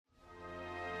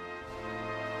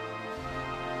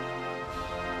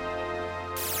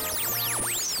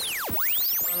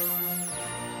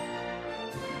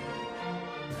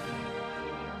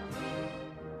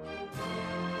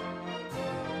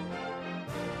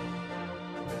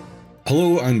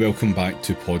Hello and welcome back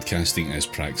to Podcasting as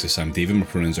Praxis. I'm David, my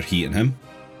pronouns are he and him.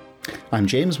 I'm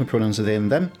James, my pronouns are they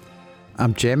and them.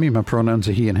 I'm Jamie, my pronouns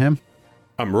are he and him.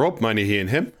 I'm Rob, mine are he and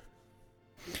him.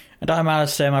 And I'm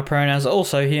Alistair, my pronouns are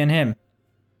also he and him.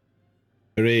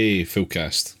 Hooray, full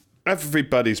cast.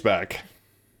 Everybody's back.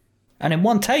 And in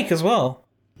one take as well.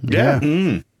 Yeah.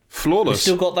 We've Flawless.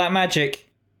 still got that magic.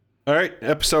 Alright,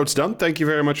 episode's done. Thank you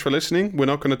very much for listening. We're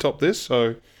not going to top this,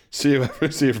 so see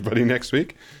everybody next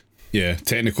week. Yeah,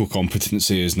 technical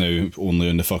competency is now only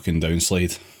on the fucking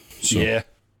downslide. So, Yeah.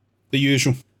 the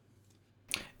usual.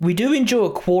 We do enjoy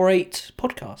a Quarate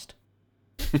podcast.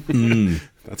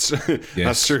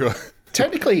 That's true.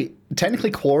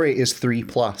 Technically, quorum is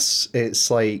 3+. It's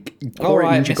like quorum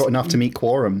Alright, means you've got enough to meet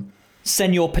quorum.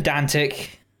 Senor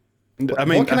Pedantic. I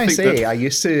mean, What can I think say? that- I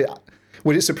used to.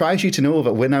 Would it surprise you to know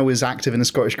that when I was active in the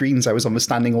Scottish Greens, I was on the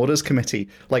Standing Orders Committee?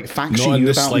 Like, facts Not you in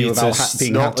knew the about me without slightest.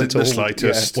 being Not had to in the told.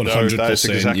 slightest. Yeah. No, 100%, that's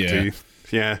exactly.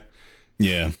 Yeah.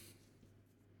 Yeah.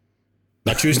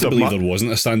 I choose to believe there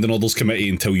wasn't a Standing Orders Committee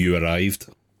until you arrived.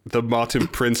 The Martin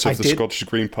Prince of the did- Scottish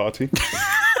Green Party.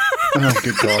 Oh,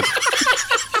 good God.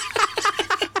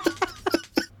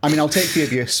 I mean, I'll take the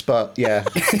abuse, but yeah.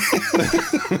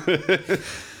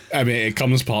 I mean, it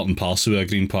comes part and parcel with a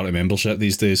Green Party membership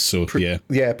these days, so yeah.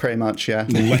 Yeah, pretty much, yeah.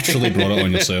 Literally brought it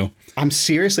on yourself. I'm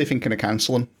seriously thinking of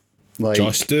cancelling. Like,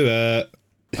 Just do it.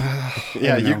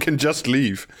 Yeah, you know. can just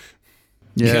leave.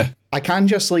 Yeah. I can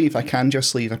just leave. I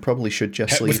probably should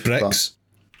just Hit leave. with bricks.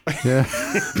 Yeah.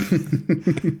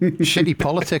 Shitty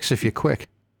politics if you're quick.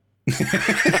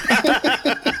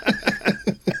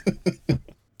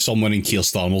 Someone in Keir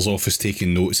Starmer's office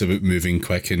taking notes about moving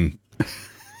quick and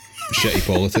shitty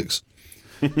politics.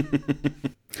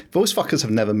 Those fuckers have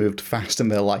never moved fast in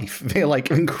their life. They're like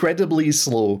incredibly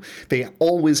slow. They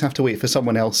always have to wait for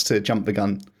someone else to jump the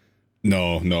gun.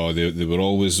 No, they were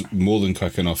always more than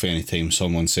quick enough anytime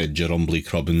someone said Jerumbly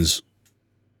Crubbins.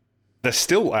 They're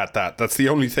still at that. That's the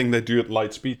only thing they do at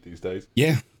light speed these days.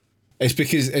 Yeah. It's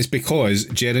because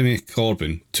Jeremy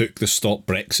Corbyn took the Stop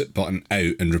Brexit button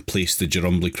out and replaced the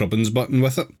Jerumbly Crubbins button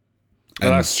with it. And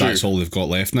that's true. all they've got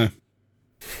left now.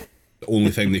 The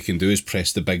only thing they can do is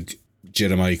press the big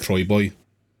Jeremiah Croyboy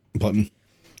button.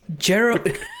 That's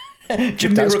quite a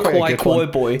Jamiroquai good Koi one.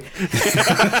 Boy.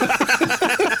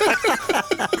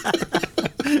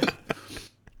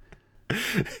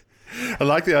 I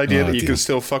like the idea that you dear. can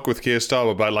still fuck with Keir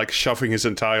Starmer by like shoving his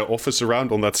entire office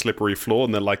around on that slippery floor,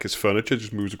 and then like his furniture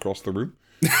just moves across the room.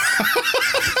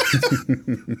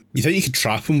 You think you could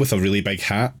trap him with a really big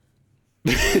hat?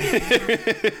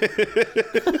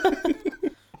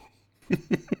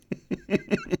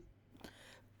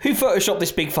 Who photoshopped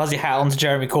this big fuzzy hat onto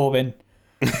Jeremy Corbyn?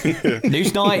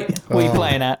 News night? What are you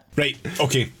playing at? Right,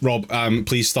 okay, Rob,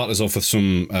 please start us off with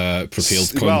some prepared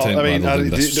content Well, I mean, rather than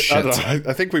this I don't shit.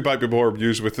 know. I think we might be more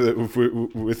amused with the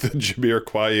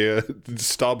Jamiroquai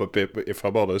Starmer bit, if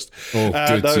I'm honest. Oh,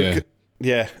 good, no, yeah.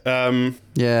 Yeah.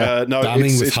 Yeah. No,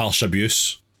 Damning with it's, harsh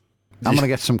abuse. I'm going to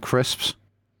get some crisps.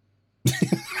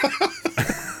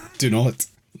 Do not.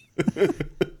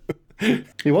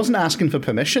 He wasn't asking for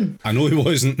permission. I know he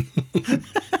wasn't.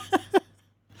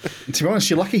 To be honest,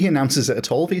 you're lucky he announces it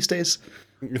at all these days.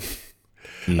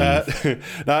 now,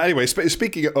 anyway,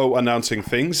 speaking of announcing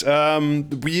things,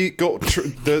 we got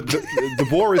the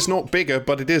war is not bigger,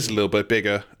 but it is a little bit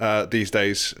bigger these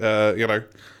days. You know,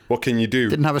 what can you do?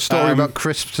 Didn't have a story about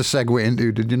crisps to segue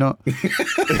into, did you not?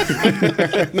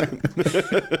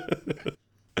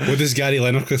 What does Gary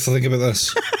Lineker think about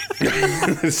this?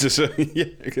 It's just yeah,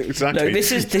 exactly. No,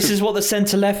 this is what the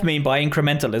centre left mean by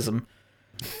incrementalism.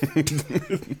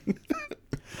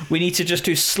 We need to just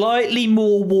do slightly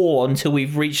more war until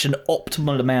we've reached an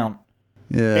optimal amount.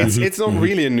 Yeah. It's not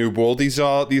really a new war. These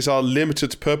are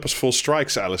limited, purposeful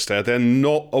strikes, Alistair. They're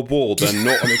not a war. They're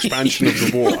not an expansion of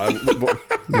the war.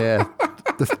 Yeah.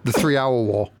 The 3-hour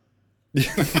war.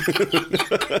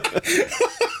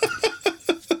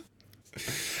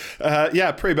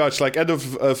 Yeah, pretty much. Like end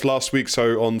of last week,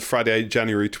 so on Friday,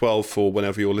 January 12th, or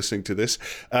whenever you're listening to this.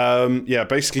 Yeah,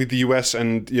 basically the US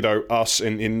and, you know, us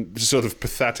in sort of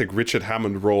pathetic Richard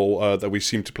Hammond role that we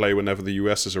seem to play whenever the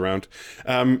US is around.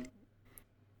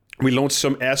 We launched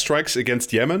some airstrikes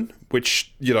against Yemen,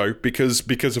 which, you know,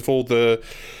 because of all the...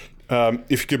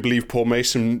 if you can believe Paul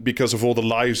Mason, because of all the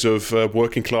lives of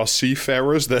working class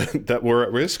seafarers that were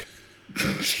at risk.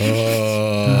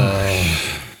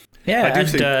 Yeah, and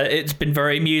think- it's been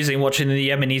very amusing watching the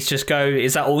Yemenis just go,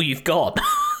 is that all you've got?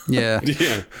 Yeah.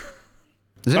 Yeah.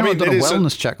 Has anyone done a it is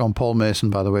wellness check on Paul Mason,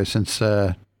 by the way, since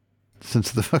the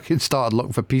fucking started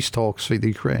looking for peace talks for the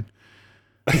Ukraine?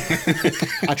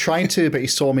 I tried to, but he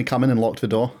saw me coming and locked the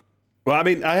door. Well, I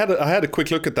mean, I had a quick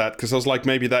look at that because I was like,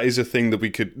 maybe that is a thing that we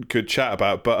could chat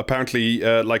about. But apparently,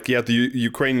 the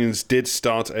Ukrainians did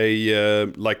start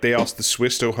they asked the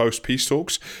Swiss to host peace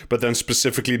talks, but then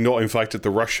specifically not invited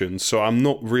the Russians. So I'm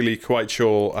not really quite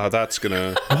sure how that's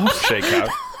gonna shake out.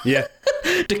 Yeah,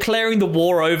 Declaring the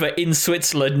war over in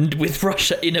Switzerland with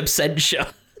Russia in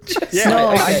absentia. yeah. No,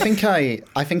 I think I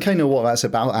know what that's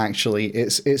about. Actually,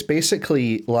 it's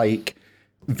basically like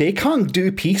they can't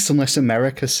do peace unless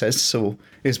America says so.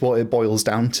 Is what it boils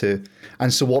down to.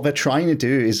 And so what they're trying to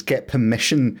do is get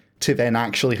permission to then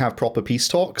actually have proper peace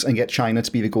talks and get China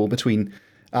to be the go-between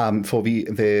for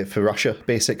Russia,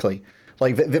 basically.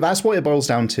 Like that's what it boils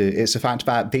down to. It's the fact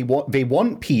that they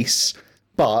want peace,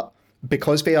 but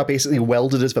because they are basically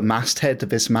welded as the masthead of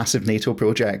this massive NATO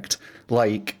project,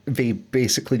 like, they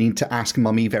basically need to ask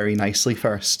mummy very nicely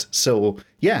first. So,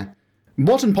 yeah.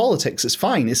 Modern politics is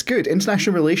fine. It's good.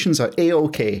 International relations are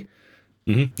A-OK.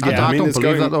 Mm-hmm. Yeah, I don't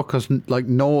believe that, though, because, like,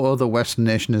 no other Western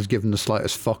nation has given the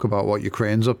slightest fuck about what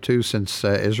Ukraine's up to since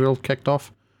Israel kicked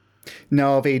off.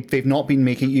 No, they've not been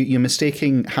making... You're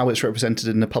mistaking how it's represented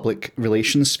in the public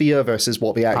relations sphere versus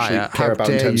what they actually care about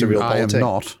in terms of real politics. I am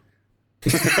not.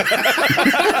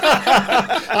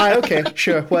 Okay,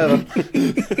 sure, whatever.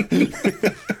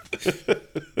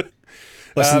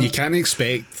 Listen, you can't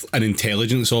expect an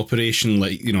intelligence operation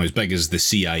like, as big as the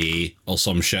CIA or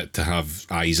some shit to have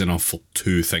eyes enough for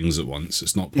two things at once.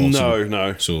 It's not possible.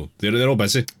 No. So they're all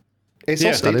busy. It's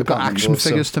all State They've got Department, action though,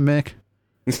 figures to make.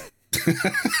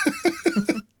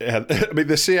 Yeah, I mean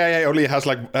the CIA only has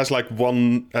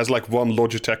one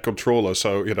Logitech controller,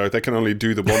 so they can only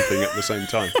do the one thing at the same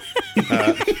time.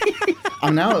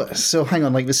 And now, so hang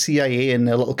on, like the CIA in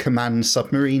a little command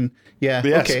submarine. Yeah,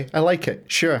 yes. Okay, I like it.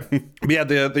 Sure. Yeah,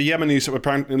 the Yemenis were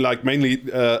apparently, like, mainly,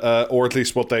 or at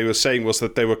least what they were saying was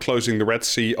that they were closing the Red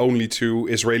Sea only to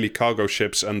Israeli cargo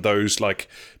ships and those, like,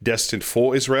 destined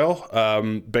for Israel,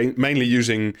 mainly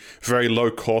using very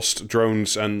low-cost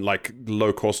drones and, like,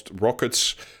 low-cost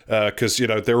rockets, because,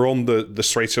 they're on the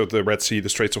Straits of the Red Sea, the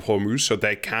Straits of Hormuz, so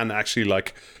they can actually,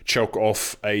 like, choke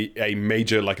off a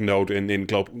major, like, node in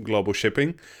global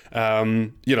shipping.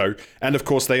 And of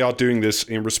course they are doing this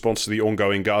in response to the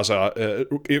ongoing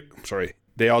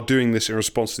they are doing this in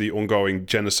response to the ongoing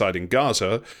genocide in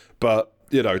Gaza, but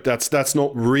that's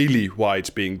not really why it's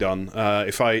being done.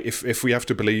 If we have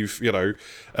to believe Joe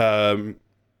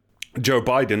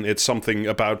Biden, it's something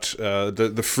about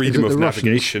the freedom of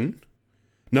navigation. Russians?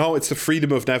 No, it's the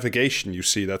freedom of navigation. You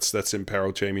see, that's in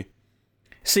peril, Jamie.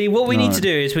 See, what we need to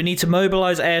do is we need to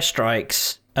mobilise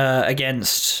airstrikes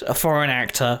against a foreign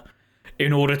actor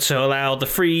in order to allow the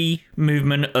free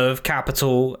movement of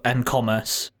capital and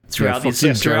commerce throughout the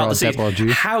season.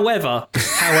 However,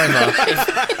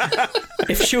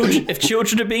 if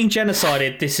children are being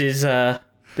genocided, this is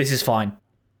fine.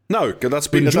 No,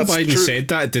 that's when Joe that's Biden true. said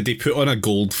that, did he put on a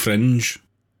gold fringe?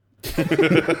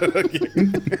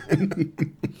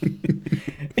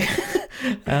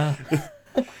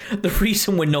 The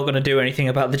reason we're not going to do anything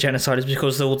about the genocide is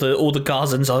because all the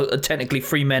Gazans are technically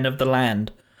free men of the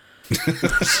land.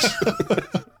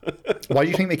 Why do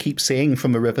you think they keep saying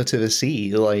from the river to the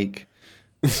sea? Like,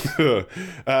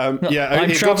 I'm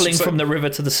travelling from the river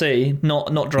to the sea,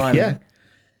 not driving.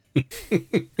 Yeah.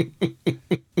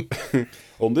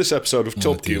 On this episode of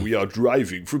Top Gear, we are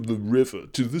driving from the river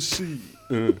to the sea.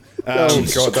 Oh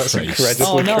God, that's incredible.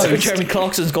 Oh no, Jeremy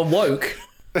Clarkson's gone woke.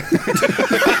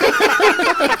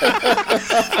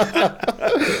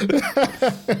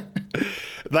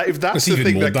 If that's That's the even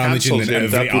thing more that damaging cancels than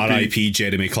him, every that would RIP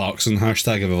Jeremy Clarkson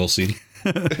hashtag I've ever seen.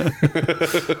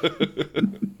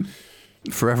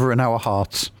 Forever in our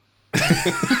hearts.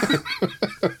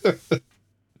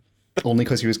 Only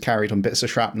because he was carried on bits of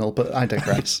shrapnel, but I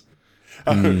digress.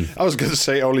 I was going to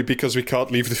say only because we can't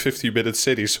leave the 50-minute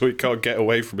city, so he can't get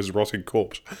away from his rotting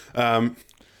corpse.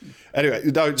 Anyway,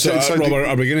 no. So Robert,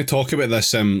 are we going to talk about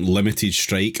this limited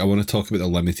strike? I want to talk about the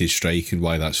limited strike and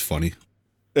why that's funny.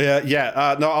 No,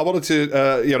 I wanted to,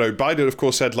 Biden, of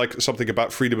course, said like something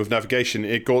about freedom of navigation.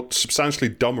 It got substantially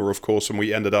dumber, of course, when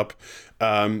we ended up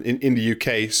in the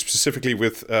UK, specifically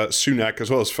with Sunak, as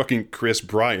well as fucking Chris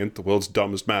Bryant, the world's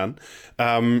dumbest man,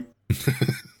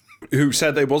 who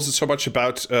said it wasn't so much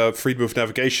about freedom of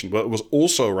navigation. Well, it was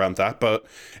also around that, but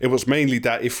it was mainly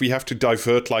that if we have to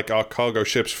divert like our cargo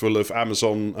ships full of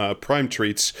Amazon Prime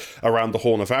treats around the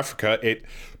Horn of Africa, it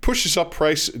pushes up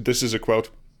price. This is a quote.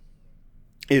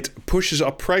 It pushes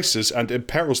up prices and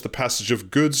imperils the passage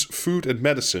of goods, food, and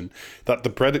medicine that the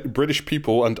British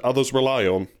people and others rely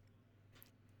on.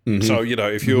 Mm-hmm. So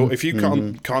if you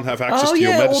can't have access to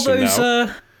your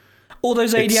medicine all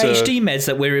those ADHD meds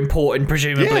that we're importing,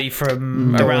 presumably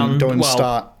from around. Don't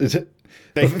start.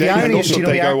 They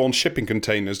go on shipping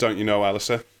containers, don't you know,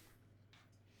 Alistair?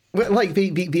 Well, like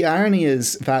the irony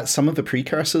is that some of the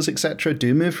precursors, etc.,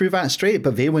 do move through that strait,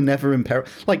 but they were never in peril.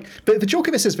 Like, but the joke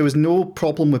of this is there was no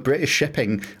problem with British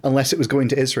shipping unless it was going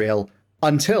to Israel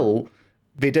until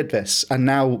they did this, and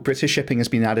now British shipping has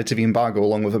been added to the embargo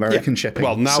along with American shipping.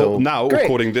 Well, now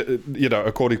according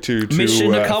to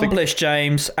mission accomplished,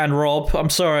 James and Rob. I'm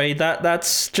sorry,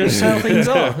 that's just how things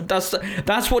are. That's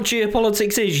what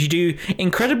geopolitics is. You do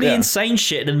incredibly insane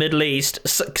shit in the Middle East.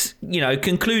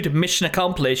 Conclude mission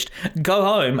accomplished. Go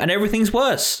home, and everything's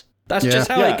worse. That's just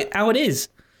how it is.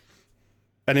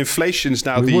 And inflation's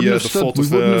now the fault of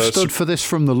the. We wouldn't have stood for this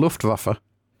from the Luftwaffe.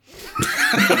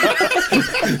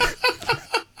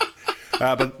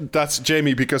 But that's,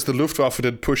 Jamie, because the Luftwaffe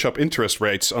did push up interest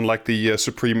rates, unlike the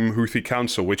Supreme Houthi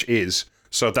Council, which is.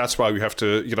 So that's why we have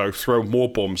to, throw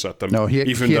more bombs at them. No, here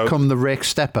come the Rake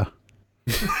Stepper.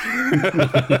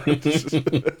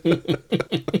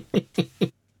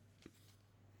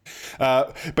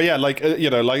 But yeah, like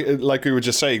we were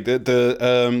just saying,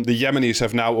 the Yemenis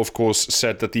have now, of course,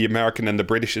 said that the American and the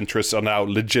British interests are now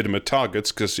legitimate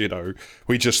targets because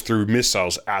we just threw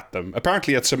missiles at them,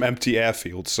 apparently at some empty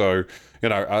airfields. So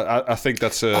I think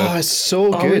that's it's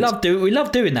so good. We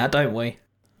love doing that, don't we?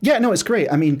 Yeah, no, it's great.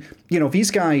 I mean, these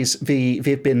guys,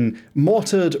 they've been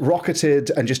mortared,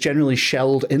 rocketed, and just generally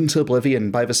shelled into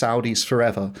oblivion by the Saudis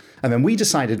forever. And then we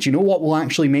decided, you know what will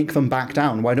actually make them back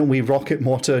down? Why don't we rocket,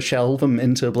 mortar, shell them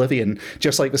into oblivion,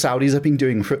 just like the Saudis have been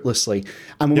doing fruitlessly?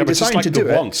 And when we decided to do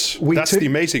it, that's the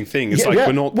amazing thing. It's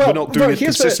we're not doing it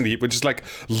consistently. We're just like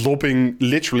lobbing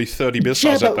literally 30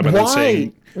 missiles at them and then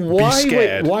saying, be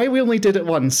scared. Why we only did it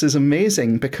once is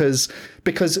amazing because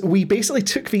we basically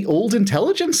took the old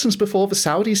intelligence since before the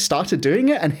Saudis started doing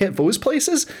it and hit those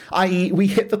places, i.e. we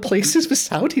hit the places the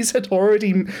Saudis had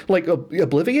already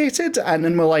obliviated, and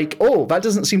then we're like, oh, that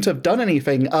doesn't seem to have done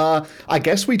anything. I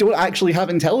guess we don't actually have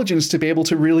intelligence to be able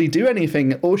to really do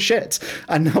anything. Oh shit.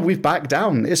 And now we've backed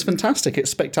down. It's fantastic.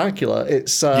 It's spectacular.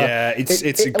 It's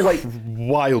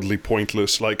wildly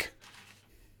pointless. Like,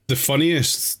 the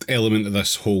funniest element of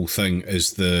this whole thing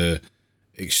is the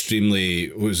extremely,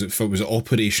 was it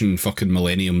Operation fucking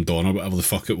Millennium Dawn or whatever the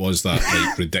fuck it was, that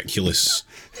like ridiculous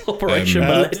Operation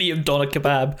Millennium Dawn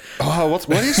Kebab. Oh, what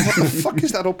the fuck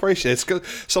is that operation? It's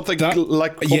something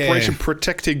like Operation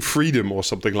Protecting Freedom or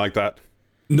something like that.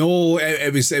 No,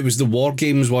 it was the War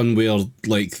Games one where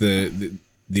like the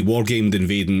War Gamed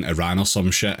invading Iran or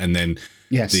some shit, and then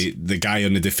the guy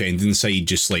on the defending side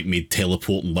just like made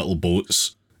teleporting little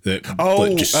boats that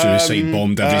just suicide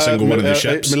bombed every single one of the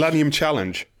ships. Millennium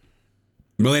Challenge.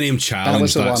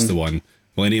 That's the one.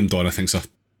 Millennium Dawn, I think's a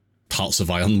Hearts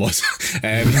of Iron was.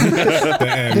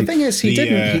 The thing is, he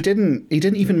didn't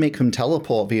even make them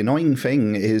teleport. The annoying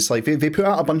thing is, like, they put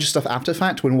out a bunch of stuff after the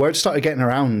fact when word started getting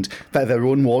around that their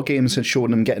own war games had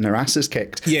shown them getting their asses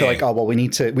kicked. Yeah. They're like, oh well, we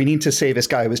need to say this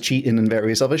guy was cheating and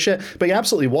various other shit. But he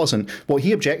absolutely wasn't. What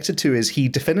he objected to is he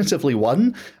definitively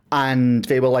won. And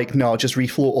they were like, no, just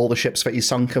refloat all the ships that he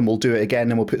sunk and we'll do it again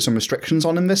and we'll put some restrictions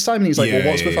on him this time. And he's like, well,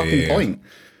 what's the fucking point?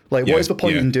 Like, what is the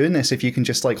point in doing this if you can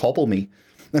just, like, hobble me?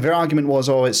 And their argument was,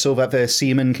 oh, it's so that the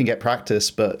seamen can get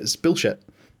practice, but it's bullshit.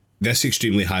 This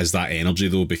extremely has that energy,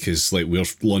 though, because, like, we're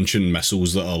launching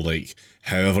missiles that are, like,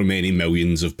 however many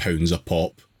millions of pounds a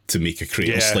pop to make a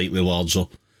crater slightly larger.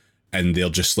 And they're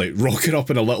just, like, rocking up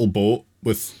in a little boat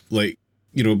with, like,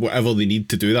 you know, whatever they need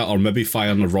to do that, or maybe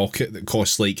firing a rocket that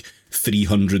costs like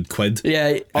 300 quid.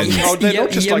 Yeah,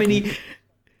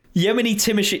 Yemeni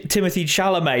Timothy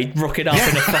Chalamet rocking up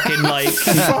in a fucking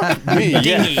like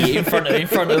dinghy in front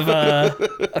of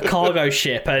a cargo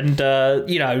ship, and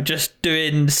just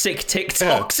doing sick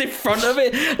TikToks in front of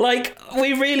it. Like,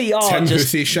 we really are.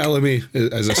 Timothy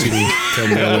Chalamet, as I seen tell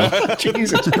me earlier.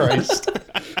 Jesus Christ.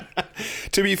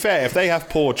 To be fair, if they have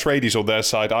poor tradies on their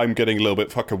side, I'm getting a little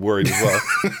bit fucking worried as well.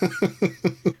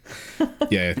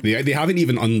 Yeah, they haven't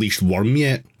even unleashed Worm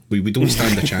yet. We don't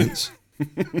stand a chance.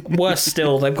 Worse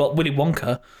still, they've got Willy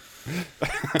Wonka.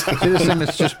 See, this thing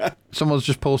that's someone's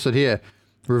just posted here.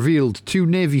 Revealed 2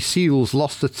 Navy SEALs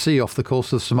lost at sea off the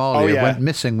coast of Somalia went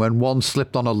missing when one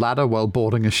slipped on a ladder while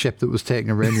boarding a ship that was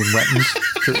taking Iranian weapons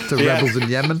to rebels in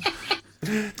Yemen. I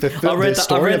read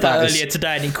that earlier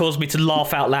today, and it caused me to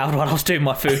laugh out loud when I was doing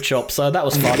my food shop, so that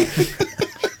was fun.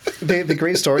 The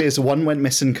great story is one went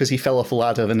missing because he fell off a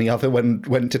ladder, and the other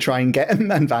went to try and get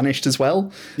him and vanished as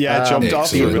well. Yeah, jumped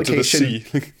after him into the sea.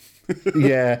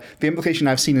 Yeah, the implication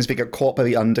I've seen is they got caught by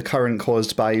the undercurrent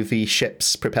caused by the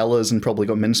ship's propellers and probably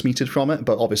got mincemeated from it,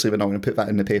 but obviously they're not going to put that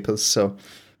in the papers, so...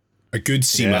 A good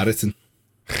Samaritan.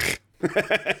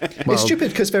 It's stupid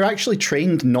because they're actually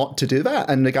trained not to do that,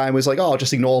 and the guy was like, "Oh, I'll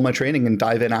just ignore all my training and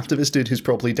dive in after this dude who's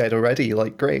probably dead already."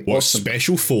 Like, great. What, awesome.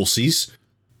 special forces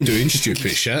doing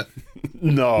stupid shit?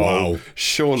 No, Wow,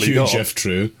 surely huge not. if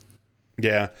true.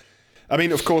 Yeah, I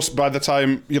mean, of course, by the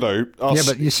time us, Yeah,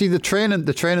 but you see, the training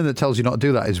that tells you not to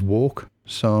do that is woke.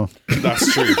 So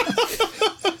that's true.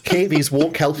 Hate these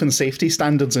woke health and safety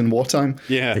standards in wartime.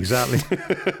 Yeah, exactly.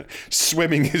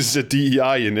 Swimming is a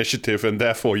DEI initiative, and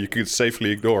therefore you could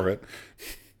safely ignore it.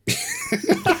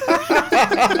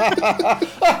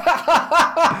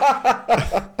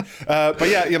 But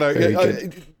yeah,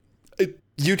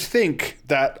 you'd think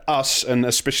that us, and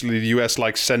especially the US,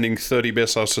 like sending 30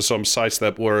 missiles to some sites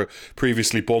that were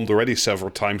previously bombed already several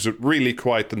times, would really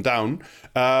quiet them down.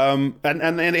 And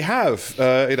they have.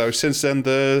 Since then,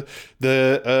 the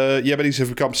Yemenis have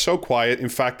become so quiet, in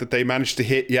fact, that they managed to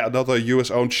hit yet another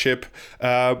US-owned ship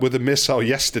with a missile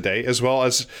yesterday, as well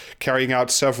as carrying out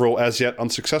several as yet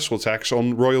unsuccessful attacks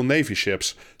on Royal Navy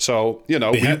ships. So, we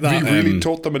really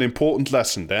taught them an important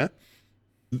lesson there.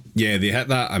 Yeah, they hit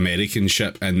that American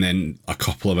ship, and then a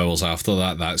couple of hours after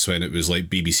that, that's when it was like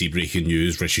BBC breaking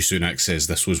news. Rishi Sunak says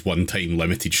this was one-time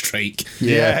limited strike.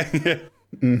 Yeah.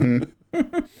 Mm-hmm.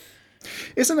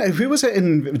 Isn't it? Who was it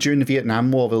during the Vietnam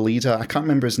War? The leader, I can't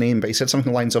remember his name, but he said something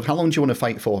along the lines of, "How long do you want to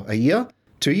fight for? A year?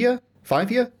 2 year?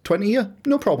 5 year? 20 year?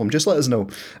 No problem. Just let us know."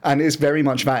 And it's very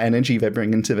much that energy they're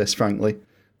bringing to this, frankly.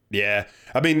 Yeah.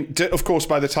 I mean, of course,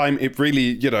 by the time it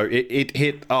really, it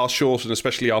hit our shores and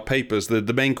especially our papers, the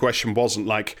main question wasn't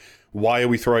like, why are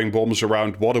we throwing bombs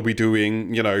around? What are we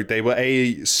doing? They were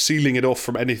sealing it off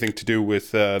from anything to do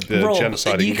with the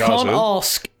genocide in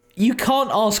Gaza. You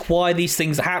can't ask why these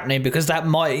things are happening, because that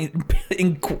might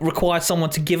require someone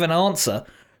to give an answer.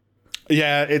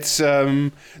 Yeah, it's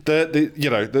so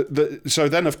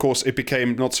then of course it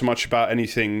became not so much about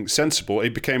anything sensible.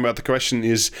 It became about the question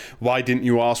is, why didn't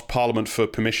you ask Parliament for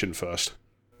permission first?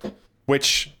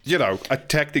 Which,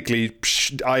 technically,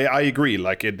 I agree.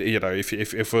 Like,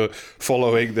 if we're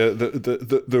following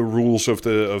the rules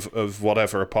of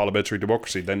whatever a parliamentary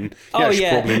democracy, then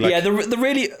probably like,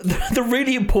 the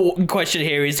really important question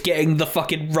here is getting the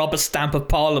fucking rubber stamp of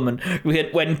Parliament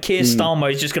when Keir Starmer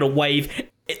is just going to wave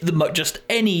just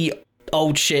any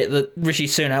old shit that Rishi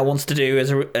Sunak wants to do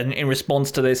in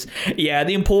response to this. Yeah,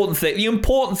 the important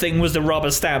thing was the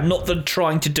rubber stamp, not the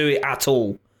trying to do it at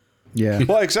all. Yeah.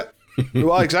 Well,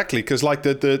 exactly, because like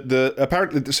the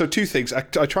apparently, so two things. I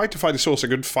tried to find a source, I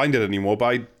couldn't find it anymore, but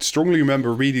I strongly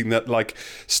remember reading that like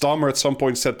Starmer at some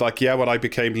point said like, yeah, when I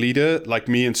became leader, like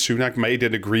me and Sunak made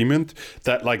an agreement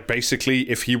that like basically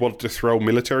if he wanted to throw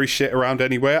military shit around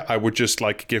anywhere, I would just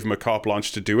like give him a carte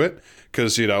blanche to do it,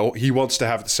 because he wants to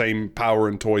have the same power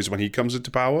and toys when he comes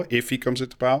into power, if he comes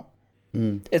into power.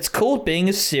 It's called being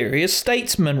a serious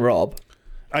statesman, Rob.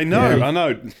 I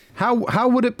know. How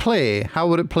would it play? How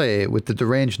would it play with the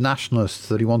deranged nationalists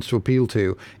that he wants to appeal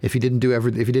to if he didn't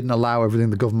if he didn't allow everything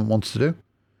the government wants to do?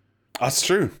 That's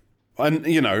true. And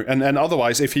and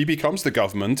otherwise, if he becomes the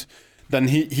government, then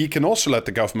he can also let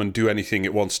the government do anything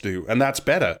it wants to do, and that's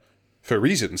better for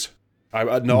reasons. I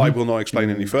will not explain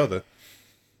any further.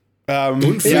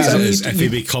 Don't phrase it as if he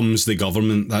becomes the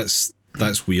government.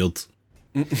 That's weird.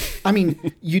 I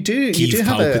mean, you do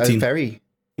have a very.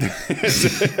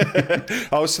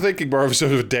 I was thinking more of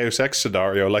sort of a Deus Ex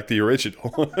scenario, like the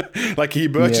original. Like he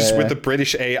merges with the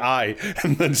British AI,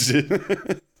 and then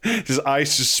his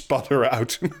eyes just sputter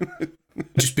out.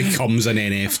 Just becomes an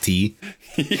NFT.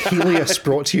 Helios,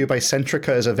 brought to you by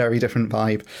Centrica, is a very different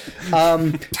vibe.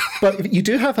 But you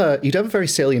do have a very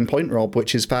salient point, Rob,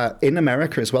 which is that in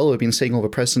America as well, we've been saying, the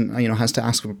president, has to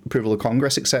ask for approval of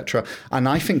Congress, etc. And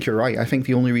I think you're right. I think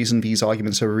the only reason these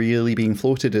arguments are really being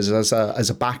floated is as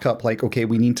a backup, like, okay,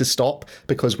 we need to stop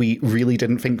because we really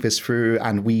didn't think this through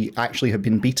and we actually have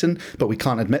been beaten, but we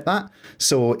can't admit that.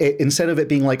 So instead of it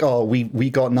being like, oh, we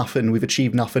got nothing, we've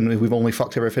achieved nothing, we've only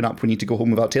fucked everything up, we need to go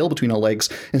home with our tail between our legs.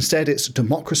 Instead, it's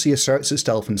democracy asserts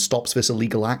itself and stops this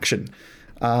illegal action.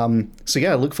 So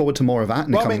yeah, look forward to more of that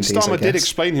in the coming days. Starmer did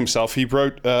explain himself. He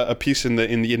wrote a piece in the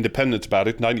Independent about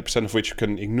it, 90% of which you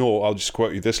can ignore. I'll just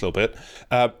quote you this little bit.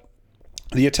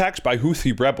 The attacks by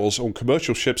Houthi rebels on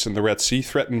commercial ships in the Red Sea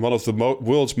threaten one of the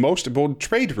world's most important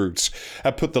trade routes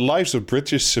and put the lives of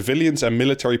British civilians and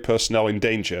military personnel in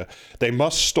danger. They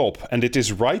must stop, and it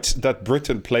is right that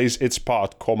Britain plays its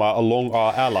part, along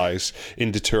our allies,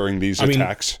 in deterring these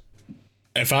attacks.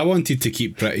 If I wanted to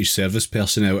keep British service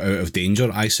personnel out of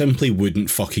danger, I simply wouldn't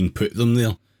fucking put them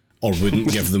there, or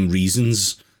wouldn't give them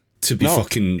reasons to be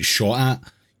fucking shot at.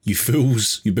 You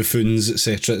fools, you buffoons,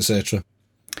 etc., etc.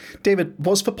 David,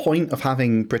 what's the point of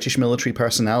having British military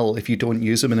personnel if you don't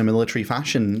use them in a military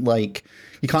fashion? Like,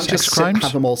 you can't just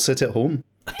have them all sit at home.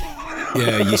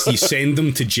 Yeah, you send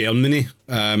them to Germany,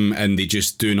 and they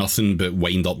just do nothing but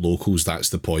wind up locals. That's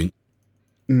the point.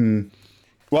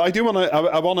 Well, I do want to.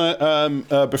 I want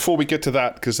to before we get to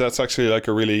that, because that's actually like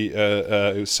a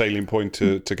really salient point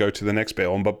to go to the next bit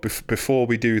on. But before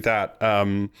we do that,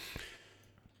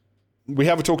 we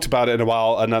haven't talked about it in a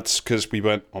while, and that's because we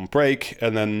went on break,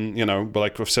 and then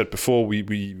like we've said before,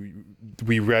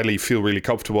 we rarely feel really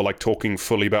comfortable like talking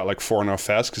fully about like foreign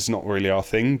affairs because it's not really our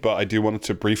thing. But I do want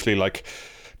to briefly like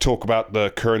talk about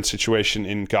the current situation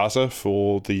in Gaza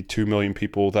for the 2 million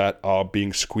people that are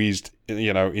being squeezed,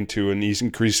 into an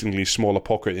increasingly smaller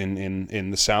pocket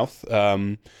in the south.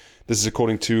 This is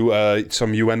according to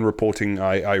some UN reporting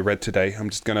I read today. I'm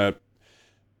just gonna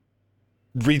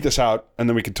read this out and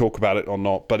then we can talk about it or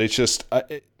not. But it's just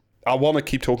I want to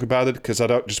keep talking about it because I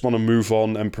don't just want to move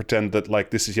on and pretend that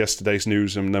like this is yesterday's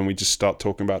news and then we just start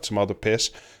talking about some other piss.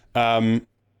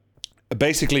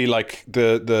 Basically, like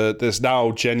there's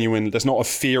now there's not a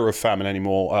fear of famine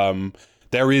anymore.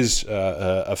 There is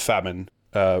a famine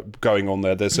going on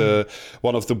there. There's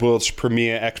one of the world's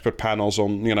premier expert panels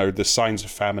on the signs of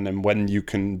famine and when you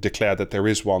can declare that there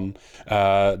is one.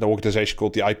 The organization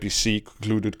called the IPC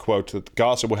concluded, quote, that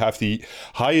Gaza will have the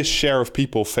highest share of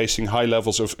people facing high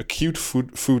levels of acute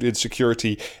food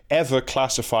insecurity ever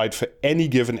classified for any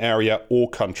given area or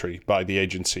country by the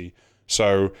agency.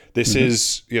 So this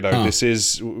is,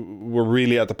 we're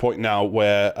really at the point now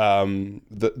where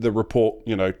the report,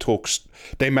 talks,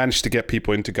 they managed to get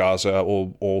people into Gaza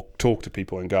or talk to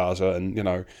people in Gaza.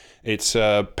 And, it's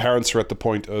parents are at the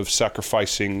point of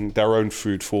sacrificing their own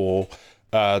food for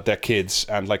their kids.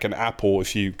 And like an apple,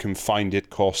 if you can find it,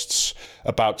 costs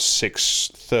about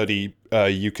 630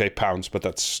 UK pounds. But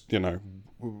that's,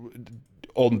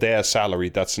 on their salary,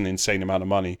 that's an insane amount of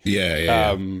money.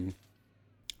 Yeah.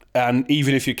 And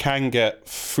even if you can get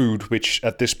food, which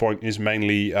at this point is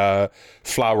mainly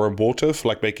flour and water for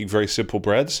like making very simple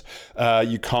breads,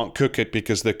 you can't cook it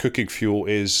because the cooking fuel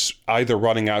is either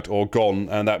running out or gone.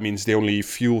 And that means the only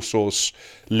fuel source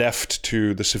left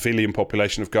to the civilian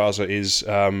population of Gaza is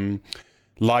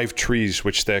live trees,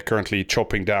 which they're currently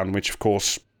chopping down, which of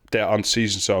course they're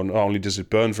unseasoned. So not only does it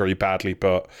burn very badly,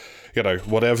 but,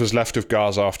 whatever's left of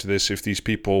Gaza after this, if these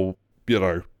people,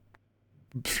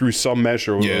 through some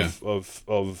measure of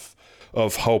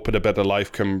hope and a better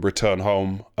life can return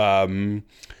home, all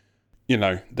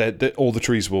the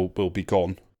trees will be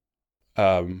gone,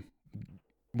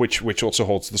 which also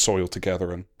holds the soil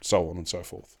together and so on and so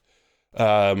forth.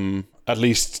 At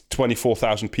least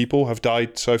 24,000 people have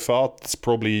died so far. It's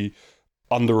probably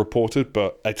underreported,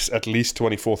 but it's at least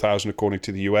 24,000 according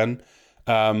to the UN.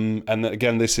 And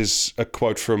again, this is a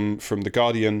quote from The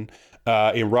Guardian.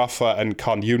 In Rafah and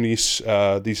Khan Yunis,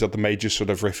 these are the major sort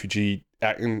of refugee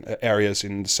areas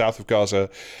in the south of Gaza.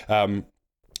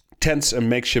 Tents and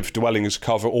makeshift dwellings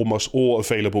cover almost all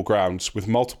available grounds, with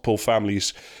multiple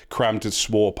families crammed in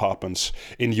small apartments,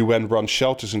 in UN-run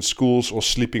shelters in schools or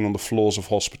sleeping on the floors of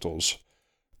hospitals.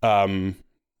 And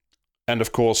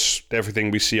of course, everything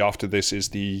we see after this is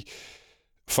the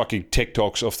fucking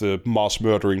TikToks of the mass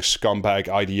murdering scumbag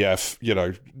IDF,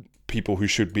 people who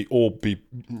should be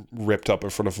ripped up in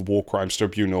front of a war crimes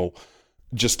tribunal,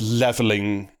 just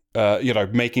leveling,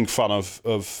 making fun of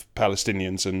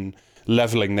Palestinians and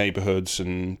leveling neighborhoods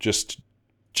and just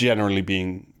generally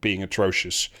being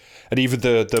atrocious. And even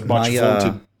the much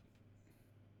vaunted...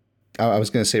 I was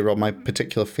going to say, Rob, my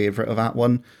particular favorite of that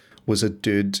one was a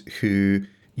dude who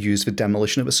used the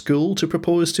demolition of a school to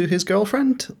propose to his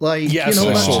girlfriend. Like, yes,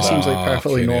 that just seems like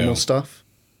perfectly normal stuff.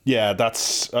 Yeah,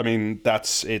 it's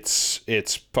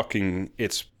fucking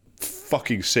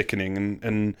sickening.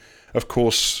 And of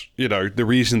course, the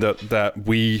reason that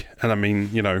we, and I mean,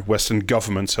 Western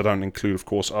governments, I don't include, of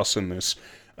course, us in this,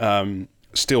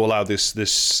 still allow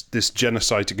this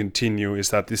genocide to continue is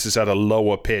that this is at a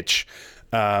lower pitch.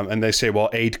 And they say, well,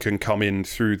 aid can come in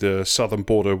through the southern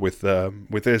border with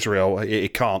Israel.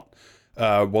 It can't.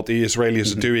 What the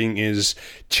Israelis are doing is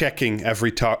checking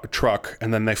every truck,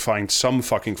 and then they find some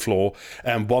fucking flaw,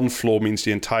 and one flaw means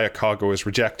the entire cargo is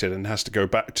rejected and has to go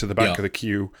back to the back of the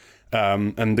queue.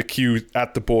 And the queue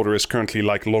at the border is currently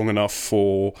like long enough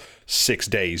for 6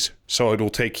 days, so it'll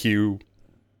take you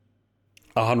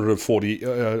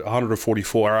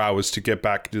 144 hours to get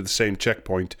back to the same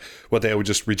checkpoint, where they will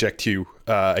just reject you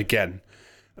again.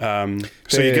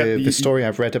 The story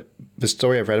I've read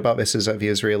about this is that the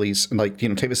Israelis,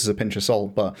 take this as a pinch of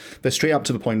salt, but they're straight up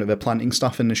to the point of they're planting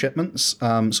stuff in the shipments,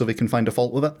 so they can find a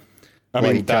fault with it. I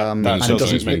mean, that and doesn't doesn't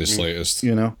surprise me in the slightest.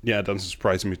 You know, yeah, it doesn't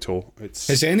surprise me at all. It's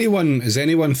Has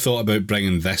anyone thought about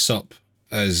bringing this up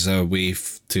as a way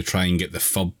to try and get the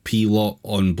FUB lot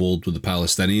on board with the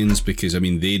Palestinians? Because I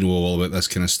mean, they know all about this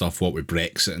kind of stuff. What with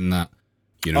Brexit and that,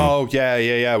 you know. Oh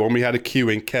yeah. When we had a queue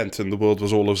in Kent and the world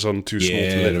was all of a sudden too small to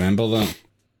Yeah, live. remember that?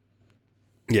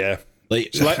 Yeah.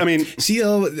 Like, So, like, I mean, see,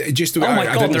 just Oh my I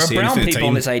god, didn't there are say brown anything at the people on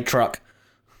time. this aid truck.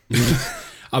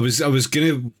 I was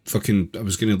gonna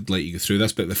let you go through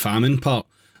this, but the famine part,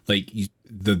 like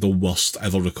the worst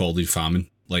ever recorded famine.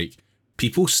 Like,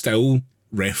 people still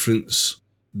reference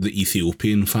the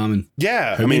Ethiopian famine.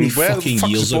 yeah. How I mean, many where fucking the fuck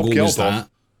years is Bob ago was Geldof? that?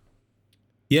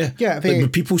 Yeah, Yeah,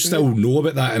 but people still know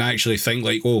about that and actually think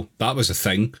like, oh, that was a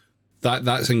thing.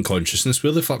 That's in consciousness.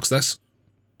 Where the fuck's this?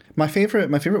 my favorite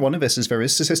one of this is there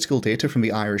is statistical data from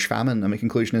the Irish famine, and my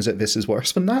conclusion is that this is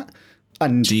worse than that.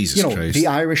 And Jesus Christ. the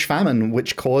Irish famine,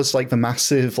 which caused like the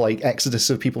massive like exodus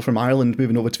of people from Ireland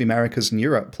moving over to the Americas and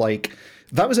Europe, like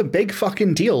that was a big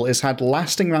fucking deal. It's had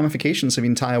lasting ramifications for the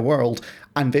entire world,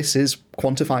 and this is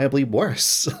quantifiably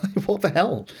worse. What the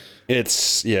hell?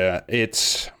 It's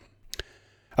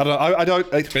I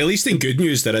don't. But at least in good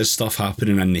news, there is stuff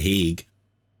happening in The Hague.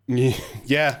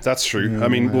 Yeah, that's true. I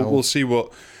mean, we'll see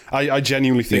what. I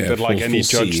genuinely think that like any we'll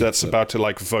judge see, that's but- about to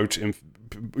like vote in,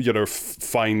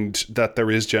 find that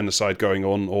there is genocide going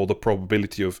on or the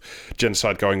probability of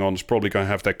genocide going on is probably going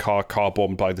to have their car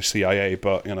bombed by the CIA.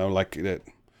 But I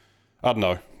don't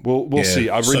know. We'll see.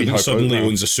 I really hope suddenly it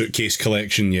owns a suitcase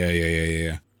collection.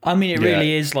 Yeah. I mean, it Yeah.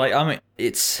 really is like. I mean,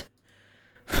 it's.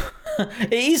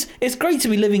 It's great to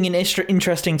be living in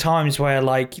interesting times where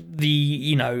like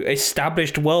the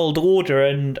established world order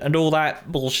and all that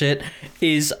bullshit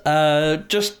is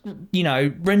just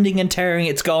rending and tearing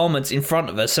its garments in front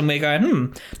of us, and we're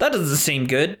going that doesn't seem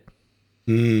good.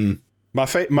 My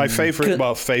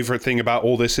favorite thing about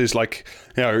all this is like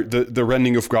the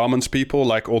rending of garments people,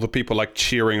 like all the people like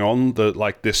cheering on the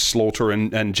like this slaughter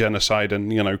and genocide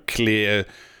and clear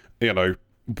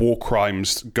war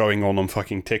crimes going on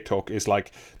fucking TikTok is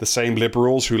like the same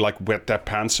liberals who like wet their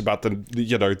pants about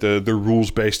the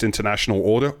rules based international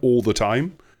order all the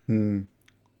time.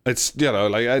 It's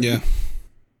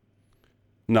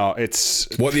no, it's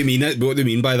What they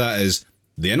mean by that is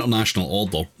the international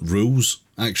order rules,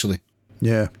 actually.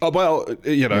 Yeah. oh well,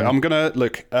 I'm gonna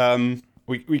look.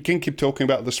 We can keep talking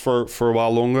about this for a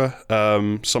while longer.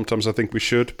 Sometimes I think we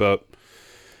should, but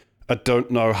I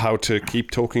don't know how to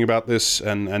keep talking about this,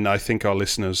 and I think our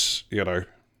listeners,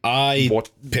 I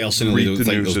personally read don't the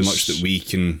think news there's as- much that we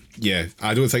can. Yeah,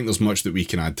 I don't think there's much that we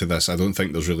can add to this. I don't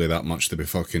think there's really that much to be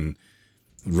fucking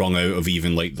wrung out of,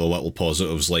 even like the little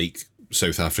positives like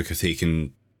South Africa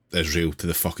taking Israel to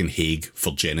the fucking Hague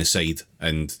for genocide,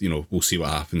 and we'll see what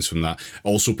happens from that.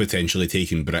 Also potentially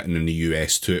taking Britain and the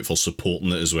US to it for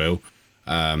supporting it as well.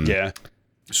 yeah.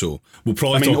 So we'll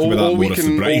probably I mean, talk about all that we more if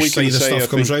can- the all we British can side of say, stuff I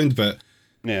comes think- round. But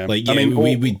Yeah, like, I mean,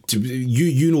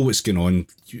 you know what's going on.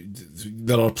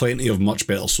 There are plenty of much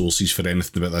better sources for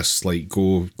anything about this. Like,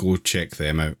 go check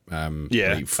them out.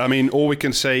 yeah. like, I mean, all we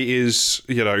can say is,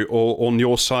 on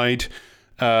your side,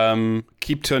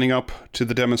 keep turning up to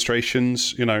the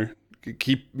demonstrations.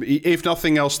 Keep, if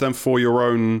nothing else, then for your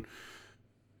own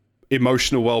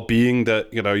emotional well-being, that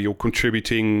you're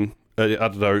contributing. I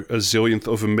don't know, a zillionth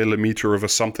of a millimeter of a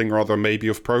something or other, maybe,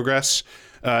 of progress.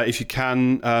 If you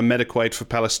can, medical aid for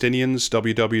Palestinians,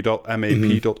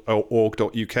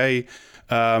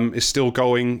 www.map.org.uk is still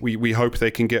going. We hope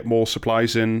they can get more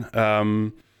supplies in.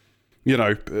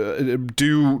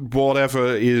 Do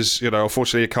whatever is,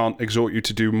 unfortunately I can't exhort you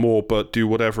to do more, but do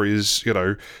whatever is,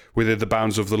 within the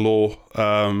bounds of the law.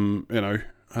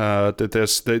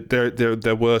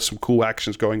 There were some cool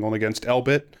actions going on against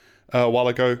Elbit a while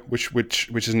ago, which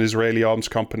is an Israeli arms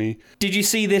company. Did you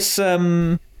see this?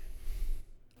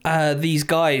 These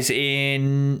guys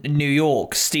in New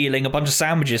York stealing a bunch of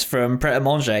sandwiches from Pret a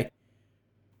Manger.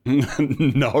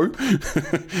 No.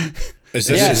 is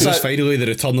this Yeah, is this so- finally the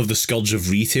return of the scourge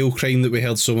of retail crime that we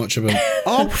heard so much about?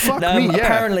 Oh, fuck me,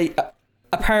 yeah.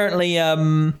 Apparently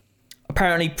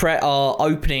Pret are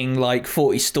opening like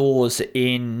 40 stores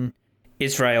in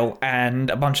Israel, and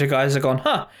a bunch of guys have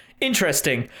gone,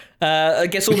 interesting. I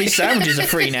guess all these sandwiches are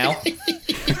free now.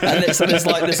 And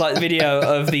there's like video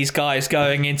of these guys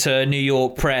going into New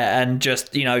York Pret and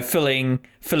just filling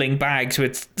bags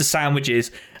with the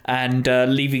sandwiches and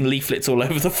leaving leaflets all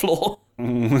over the floor.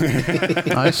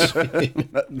 Nice.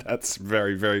 That's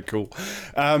very, very cool.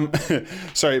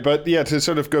 Sorry, but yeah, to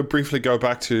sort of briefly go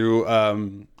back to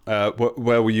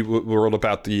where we were all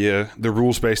about the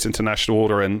rules-based international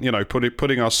order and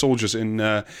putting our soldiers in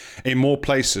more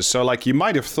places. So like you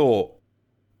might have thought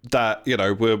that,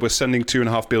 we're sending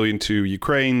 $2.5 billion to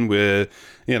Ukraine. We're,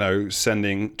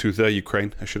 sending to the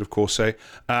Ukraine, I should of course say.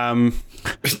 Tell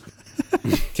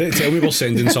me we're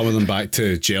sending some of them back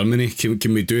to Germany.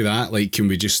 Can we do that? Like, can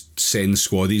we just send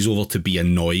squaddies over to be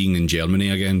annoying in Germany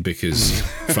again? Because,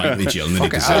 frankly, Germany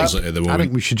deserves it at the moment. I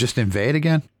think we should just invade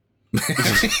again.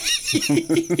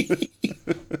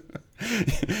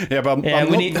 Yeah, but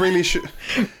I'm not really sure.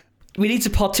 We need to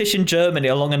partition Germany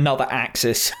along another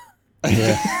axis.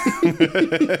 Yeah.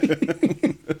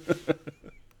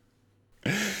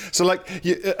 So,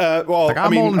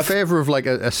 I'm all in favour of like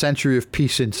a century of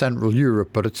peace in Central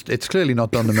Europe, but it's clearly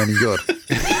not done them any good.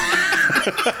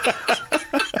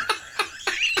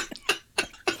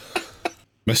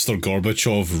 Mr.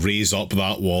 Gorbachev, raise up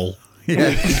that wall. Yeah.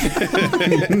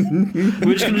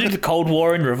 We're just going to do the Cold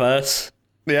War in reverse.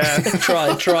 Yeah.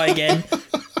 Try again.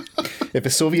 If the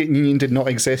Soviet Union did not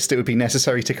exist, it would be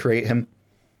necessary to create him.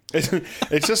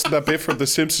 It's just that bit from The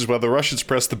Simpsons where the Russians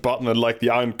press the button and like the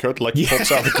Iron Cut pops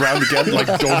out of the ground again, like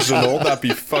dogs and all. That'd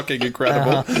be fucking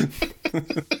incredible.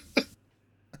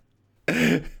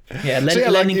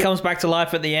 Lenin comes back to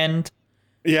life at the end.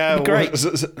 Yeah, great.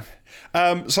 So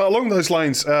along those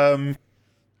lines, the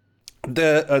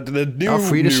new. I'm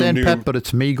free to say Pep, but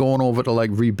it's me going over to like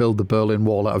rebuild the Berlin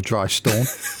Wall out of dry stone.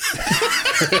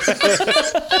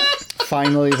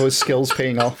 Finally, those skills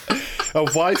paying off. A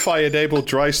Wi-Fi enabled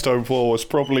dry stone wall was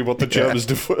probably what the Germans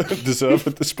deserve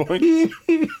at this point.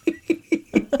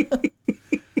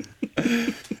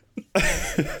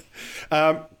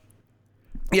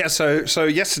 So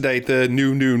yesterday the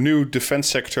new Defense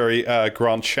Secretary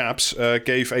Grant Shapps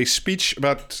gave a speech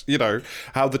about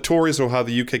how the Tories or how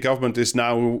the UK government is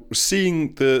now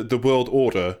seeing the world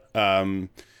order.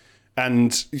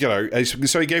 And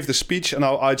so he gave the speech, and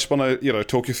I just want to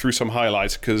talk you through some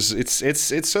highlights because it's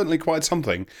certainly quite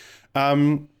something.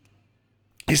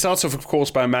 He starts off, of course,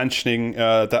 by mentioning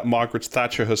that Margaret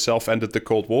Thatcher herself ended the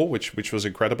Cold War, which was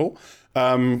incredible.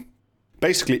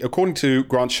 Basically, according to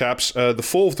Grant Shapps, the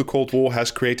fall of the Cold War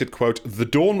has created, quote, the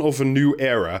dawn of a new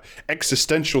era.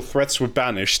 Existential threats were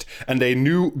banished, and a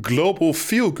new global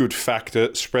feel-good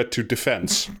factor spread to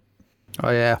defense. Oh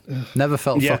yeah, never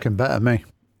felt fucking better, me.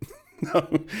 No.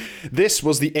 This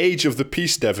was the age of the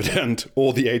peace dividend,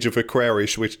 or the age of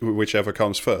Aquarius, whichever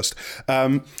comes first.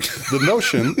 The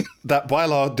notion that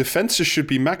while our defenses should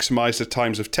be maximized at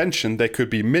times of tension, they could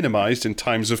be minimized in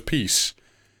times of peace.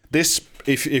 This,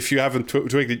 if you haven't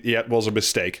twigged it yet, was a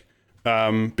mistake.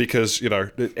 Because,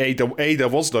 A, there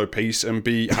was no peace, and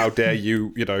B, how dare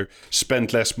you,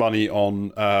 spend less money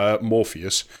on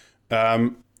Morpheus.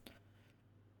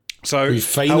 So we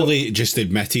finally just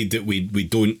admitted that we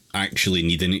don't actually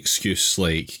need an excuse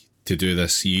to do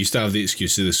this. You used to have the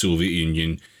excuse of the Soviet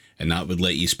Union, and that would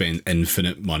let you spend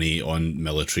infinite money on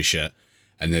military shit.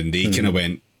 And then they kind of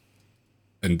went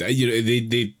and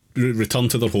they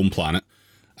returned to their home planet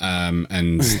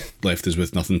and left us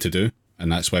with nothing to do.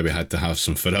 And that's why we had to have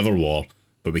some forever war.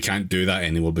 But we can't do that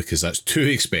anymore because that's too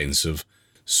expensive.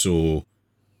 So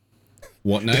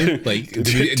what now? Like,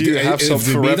 do you have some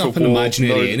forever made up an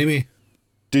imaginary enemy?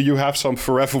 Do you have some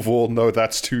forever war? No,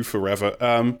 that's too forever.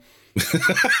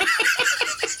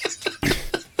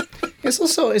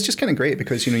 It's just kind of great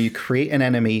because you create an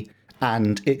enemy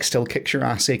and it still kicks your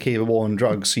ass, aka the war on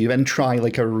drugs. So you then try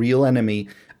like a real enemy,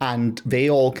 and they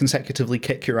all consecutively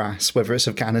kick your ass, whether it's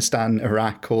Afghanistan,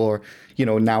 Iraq, or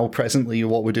now presently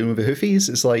what we're doing with the Houthis.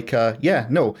 It's like,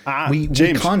 we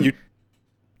can't.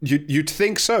 You'd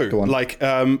think so. Like,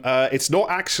 it's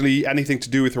not actually anything to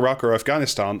do with Iraq or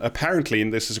Afghanistan. Apparently,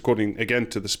 and this is according, again,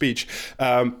 to the speech,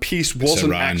 peace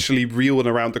wasn't actually real and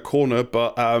around the corner,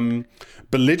 but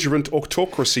belligerent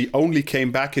autocracy only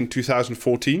came back in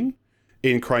 2014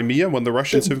 in Crimea when the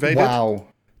Russians invaded. Wow.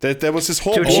 There was this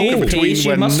whole to achieve block between peace,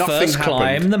 when you must nothing first happened.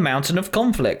 climb the mountain of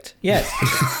conflict. Yes.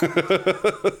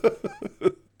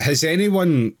 Has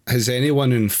anyone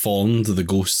informed the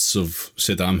ghosts of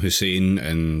Saddam Hussein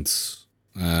and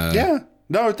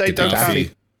No, they don't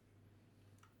count.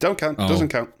 Don't count. Oh. Doesn't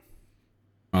count.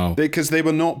 Oh. Because they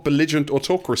were not belligerent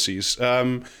autocracies.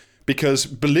 Because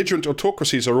belligerent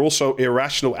autocracies are also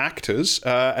irrational actors,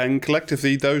 and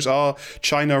collectively those are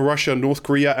China, Russia, North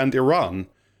Korea, and Iran.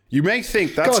 You may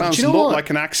think that sounds a lot like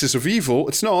an axis of evil.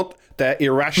 It's not. They're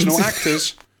irrational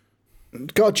actors.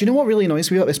 God, do you know what really annoys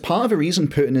me about this? Part of the reason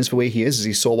Putin is the way he is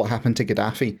he saw what happened to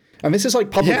Gaddafi. And this is like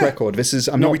public record. This is,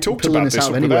 I'm not we talked pulling about this this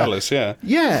out with anywhere. Alice, yeah.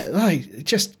 Yeah, like,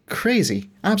 just crazy.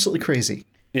 Absolutely crazy.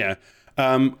 Yeah.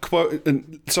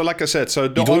 So like I said, so You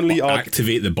not don't only are...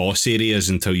 activate the boss areas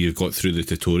until you've got through the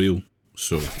tutorial.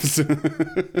 So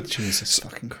Jesus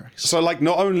fucking Christ. So, like,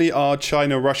 not only are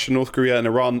China, Russia, North Korea, and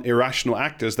Iran irrational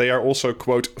actors, they are also,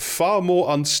 quote, far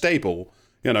more unstable.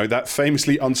 You know, that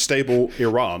famously unstable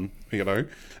Iran, you know.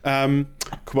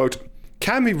 Quote,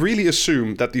 can we really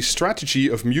assume that the strategy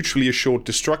of mutually assured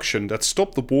destruction that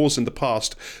stopped the wars in the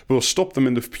past will stop them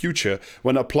in the future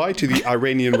when applied to the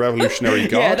Iranian Revolutionary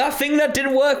Guard? Yeah, that thing that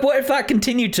didn't work, what if that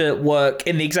continued to work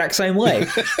in the exact same way?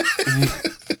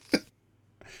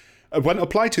 When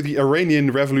applied to the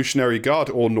Iranian Revolutionary Guard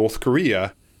or North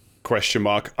Korea, question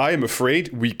mark, I am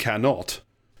afraid we cannot.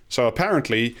 So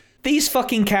apparently... These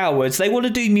fucking cowards, they want to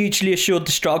do mutually assured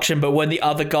destruction, but when the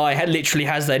other guy literally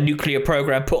has their nuclear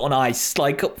program put on ice,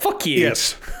 like, fuck you.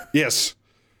 Yes.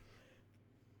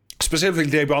 Specifically,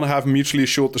 they want to have mutually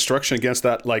assured destruction against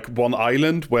that, like, one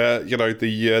island where, you know,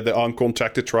 the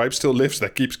uncontacted tribe still lives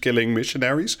that keeps killing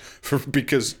missionaries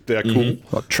because they're cool.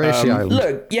 What, Tracy Island?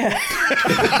 Look, yeah.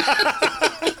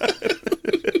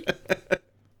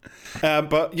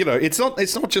 But you know, it's not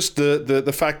just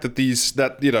the fact that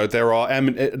there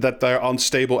are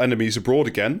unstable enemies abroad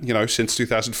again. You know, since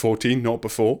 2014, not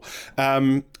before.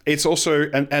 It's also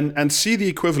and see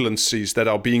the equivalencies that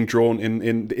are being drawn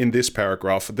in this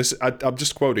paragraph. I'm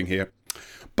just quoting here.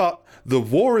 But the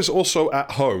war is also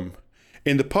at home.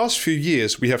 In the past few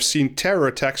years, we have seen terror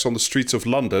attacks on the streets of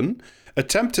London,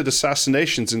 attempted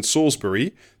assassinations in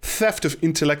Salisbury, theft of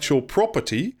intellectual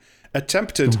property.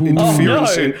 Attempted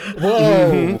interference in...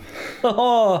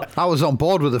 Whoa! I was on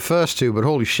board with the first two, but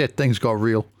holy shit, things got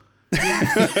real. You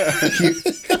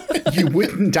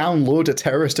wouldn't download a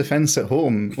terrorist offense at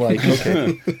home. Like,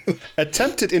 okay.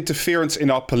 Attempted interference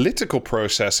in our political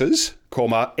processes,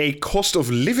 comma, a cost of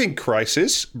living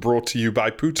crisis brought to you by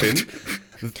Putin.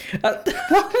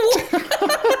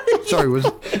 Sorry, run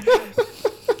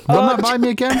that by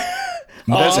me again?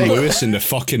 Martin Lewis in the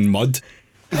fucking mud.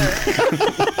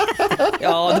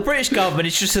 Oh, the British government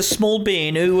is just a small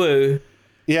being. Ooh.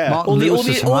 Yeah. All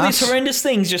these horrendous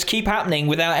things just keep happening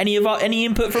without any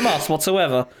input from us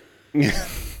whatsoever.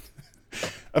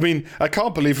 I mean, I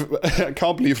can't believe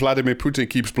Vladimir Putin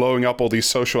keeps blowing up all these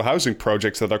social housing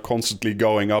projects that are constantly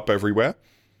going up everywhere.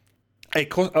 A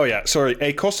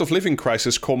cost of living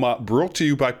crisis, comma, brought to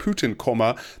you by Putin,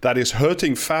 comma, that is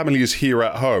hurting families here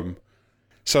at home.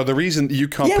 So the reason you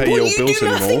can't pay your bills anymore... Yeah, but you do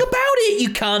nothing about it, you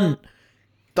cunt!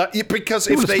 Because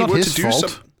if they were to do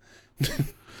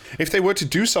if they were to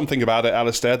do something about it,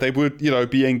 Alistair, they would, you know,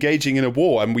 be engaging in a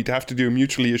war, and we'd have to do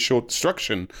mutually assured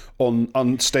destruction on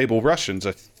unstable Russians,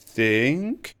 I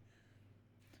think.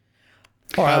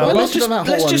 All right, well, let's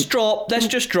just drop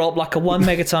like a 1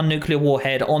 megaton nuclear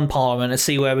warhead on Parliament and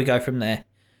see where we go from there.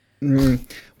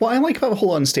 What I like about the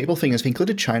whole unstable thing is we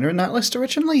included China in that list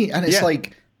originally, and it's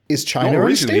like, is China not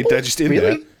originally, unstable? they're just in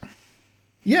there.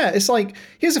 Yeah, it's like,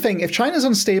 here's the thing, if China's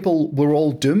unstable, we're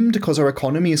all doomed because our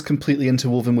economy is completely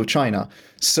interwoven with China.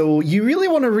 So you really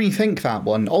want to rethink that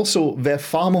one. Also, they're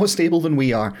far more stable than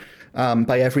we are,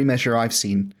 by every measure I've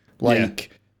seen.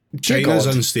 Like, China's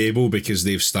unstable because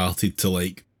they've started to,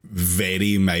 like,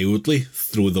 very mildly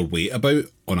throw their weight about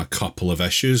on a couple of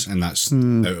issues, and that's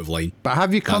out of line. But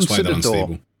have you considered,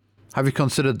 though,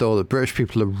 that British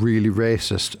people are really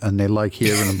racist and they like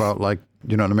hearing about, like,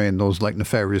 you know what I mean? Those, like,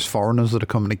 nefarious foreigners that are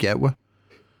coming to get with.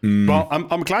 Well,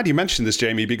 I'm glad you mentioned this,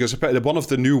 Jamie, because one of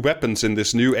the new weapons in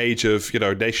this new age of, you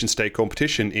know, nation-state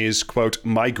competition is, quote,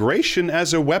 migration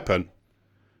as a weapon.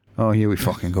 Oh, here we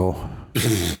fucking go.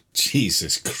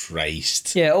 Jesus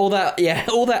Christ. Yeah, all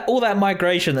that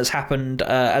migration that's happened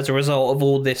as a result of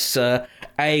all this A,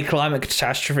 climate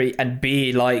catastrophe, and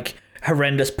B, like,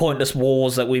 horrendous, pointless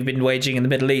wars that we've been waging in the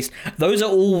Middle East. Those are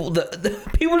all the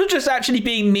people are just actually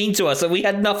being mean to us, and we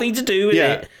had nothing to do with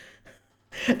it.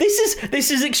 This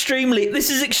is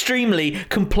extremely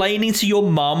complaining to your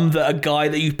mum that a guy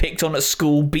that you picked on at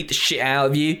school beat the shit out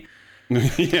of you.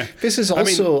 Yeah. This is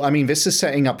also, this is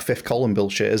setting up fifth column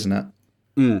bullshit, isn't it?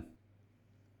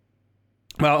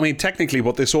 Well, I mean, technically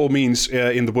what this all means,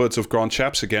 in the words of Grant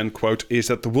Shapps again, quote, is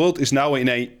that the world is now in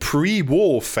a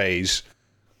pre-war phase.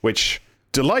 Which,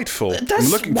 delightful.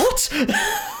 That's what?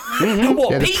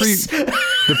 What, peace?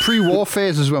 The pre-war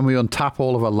phase is when we untap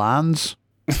all of our lands.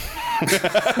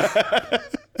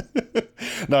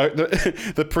 No,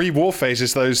 the pre-war phase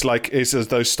is those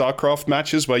StarCraft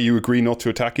matches where you agree not to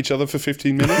attack each other for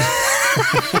 15 minutes.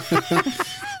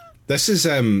 This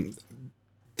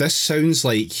sounds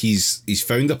like he's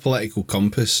found a political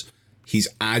compass. He's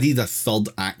added a third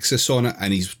axis on it,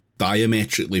 and he's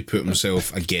diametrically put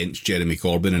himself against Jeremy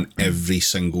Corbyn in every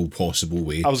single possible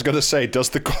way. I was going to say,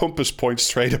 does the compass point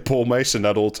straight at Paul Mason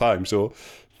at all times, or?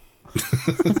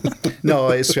 No,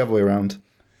 it's the other way around.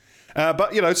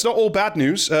 But, it's not all bad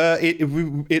news.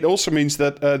 It also means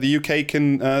that the UK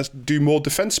can do more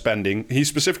defense spending. He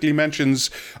specifically mentions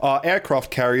our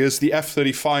aircraft carriers, the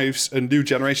F-35s, a new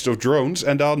generation of drones,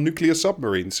 and our nuclear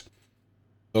submarines.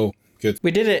 Oh, good.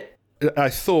 We did it. I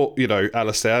thought,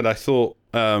 Alistair, and I thought,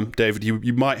 David,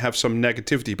 you might have some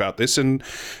negativity about this. And,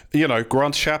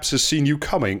 Grant Shapps has seen you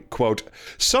coming. Quote,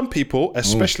 some people,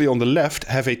 especially on the left,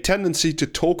 have a tendency to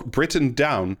talk Britain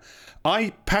down.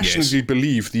 I passionately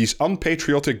believe these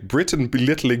unpatriotic Britain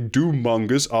belittling doom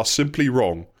mongers are simply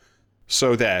wrong.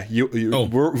 So there, we're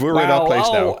in our place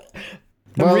now.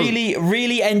 Well,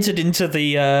 really entered into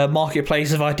the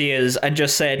marketplace of ideas and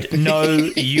just said, no,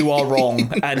 you are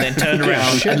wrong, and then turned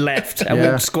around and left and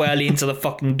walked squarely into the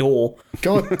fucking door.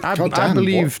 I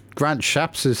believe Grant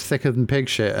Shapps is thicker than pig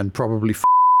shit and probably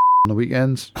on the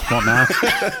weekends. What now?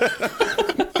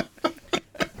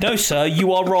 No, sir,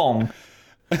 you are wrong.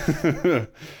 I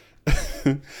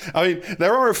mean,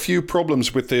 there are a few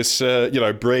problems with this,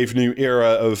 brave new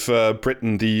era of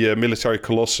Britain, the military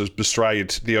colossus bestride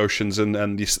the oceans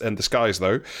and the skies,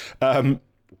 though. I'm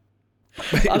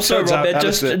sorry, Robert.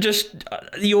 Just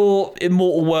your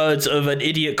immortal words of an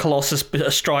idiot colossus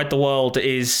astride the world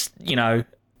is,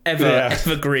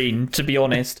 evergreen. To be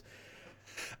honest.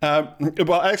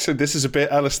 Well, actually, this is a bit,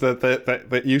 Alice,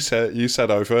 that you said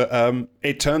over.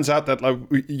 It turns out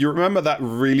that you remember that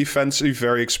really fancy,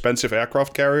 very expensive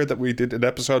aircraft carrier that we did an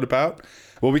episode about.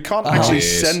 Well, we can't actually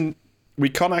send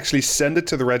it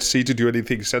to the Red Sea to do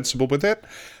anything sensible with it,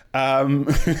 and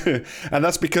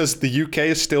that's because the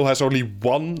UK still has only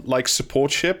one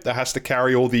support ship that has to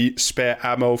carry all the spare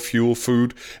ammo, fuel,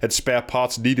 food, and spare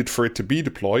parts needed for it to be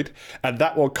deployed, and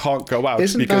that one can't go out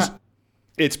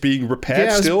it's being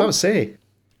repaired still. I was about to say.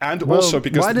 And also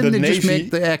because why didn't the they Navy... just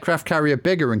make the aircraft carrier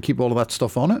bigger and keep all of that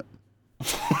stuff on it?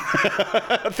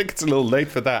 I think it's a little late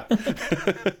for that.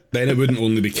 Then it wouldn't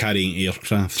only be carrying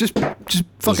aircraft. Just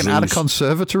fucking add a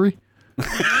conservatory.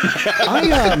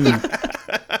 I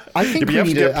think we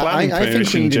need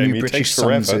a new British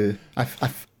song too.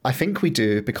 I think we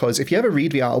do, because if you ever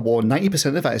read The Art of War,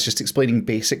 90% of that is just explaining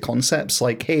basic concepts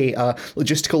like, hey,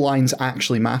 logistical lines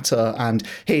actually matter, and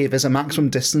hey, there's a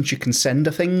maximum distance you can send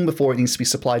a thing before it needs to be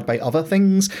supplied by other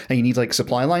things, and you need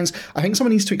supply lines. I think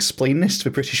someone needs to explain this to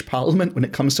the British Parliament when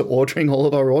it comes to ordering all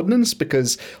of our ordnance,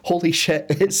 because holy shit,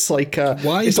 it's like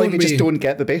they just don't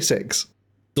get the basics.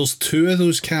 There's two of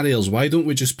those carriers. Why don't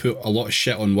we just put a lot of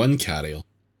shit on one carrier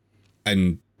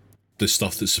and the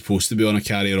stuff that's supposed to be on a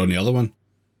carrier on the other one?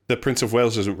 The Prince of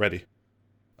Wales isn't ready.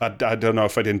 I don't know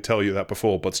if I didn't tell you that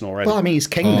before, but it's not ready. Well, I mean, he's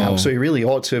king now, so he really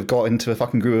ought to have got into the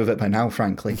fucking groove of it by now,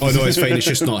 frankly. Oh, no, it's fine. It's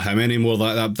just not him anymore.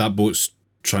 That boat's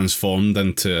transformed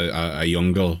into a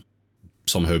younger,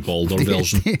 somehow balder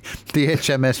version. The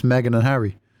HMS Meghan and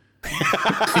Harry.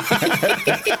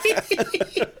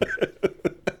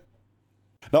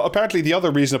 Now, apparently the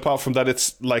other reason, apart from that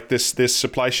it's this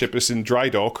supply ship is in dry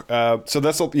dock, so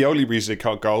that's not the only reason it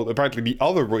can't go. Apparently the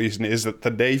other reason is that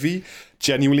the Navy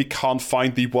genuinely can't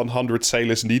find the 100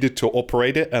 sailors needed to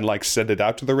operate it and send it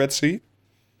out to the Red Sea.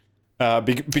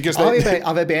 Because are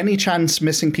there by any chance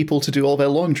missing people to do all their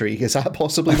laundry? Is that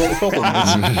possibly what the problem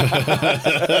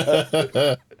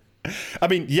is? I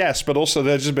mean, yes, but also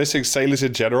they're just missing sailors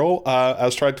in general. I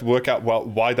was trying to work out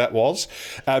why that was.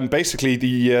 Basically,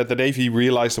 the Navy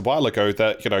realized a while ago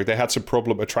that they had some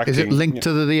problem attracting. Is it linked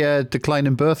to the decline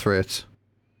in birth rates?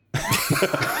 Fell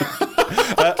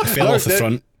off the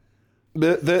front.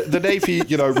 The Navy,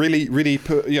 really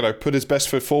put its best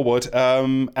foot forward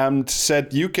and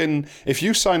said if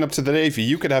you sign up to the Navy,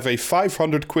 you could have a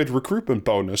 500 quid recruitment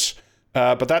bonus.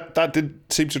 But that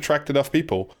didn't seem to attract enough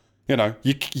people.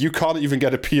 You can't even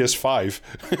get a PS5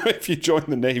 if you join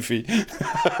the Navy.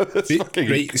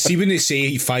 Right. See, when they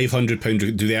say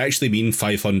 £500, do they actually mean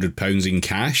 £500 in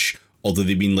cash, or do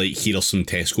they mean here are some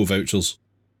Tesco vouchers?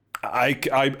 I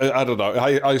don't know.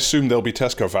 I assume there'll be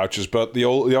Tesco vouchers, but the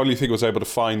only thing I was able to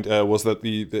find was that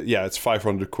it's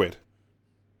 500 quid.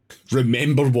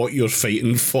 Remember what you're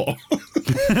fighting for.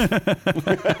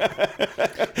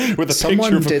 With a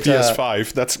picture of a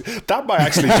PS5, that might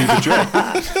actually do the job.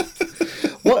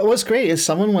 What's great is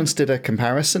someone once did a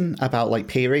comparison about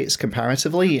pay rates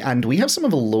comparatively, and we have some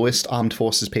of the lowest armed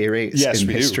forces pay rates in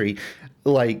history.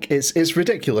 It's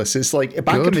ridiculous. It's back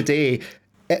in the day.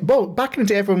 Back in the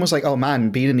day, everyone was like, "Oh man,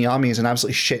 being in the army is an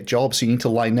absolutely shit job, so you need to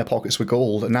line their pockets with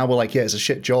gold." And now we're like, "Yeah, it's a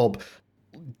shit job.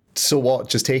 So what?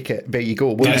 Just take it. There you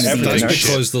go." That's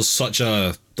because there's such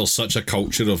a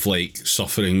culture of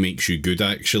suffering makes you good,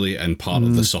 actually, and part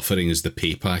of the suffering is the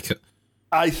pay packet.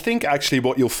 I think actually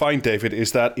what you'll find, David,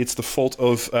 is that it's the fault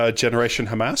of Generation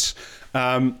Hamas.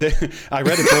 I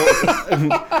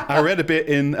read a bit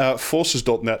in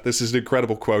Forces.net. This is an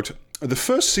incredible quote. The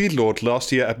first Sea Lord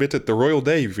last year admitted the Royal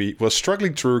Navy was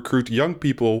struggling to recruit young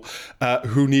people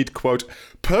who need, quote,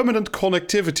 permanent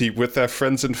connectivity with their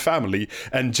friends and family,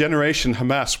 and Generation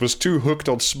Hamas was too hooked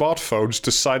on smartphones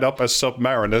to sign up as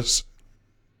submariners.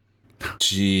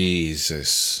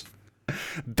 Jesus.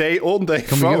 Day on day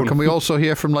phone. Can we also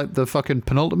hear from like the fucking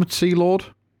penultimate Sea Lord?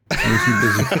 Or is he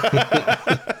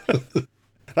busy?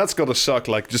 That's gotta suck,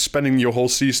 like just spending your whole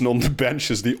season on the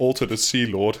bench as the alternate Sea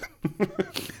Lord.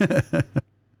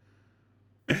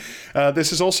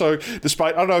 This is also,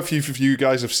 despite, I don't know if you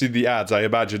guys have seen the ads, I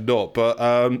imagine not, but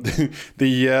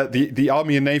the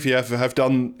Army and Navy have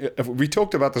done, we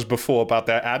talked about this before, about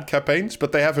their ad campaigns,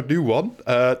 but they have a new one.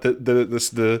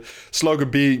 The slogan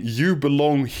being, "You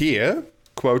belong here."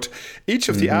 Quote, each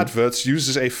of the adverts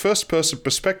uses a first-person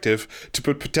perspective to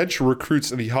put potential recruits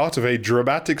in the heart of a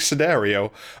dramatic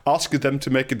scenario, asking them to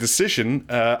make a decision,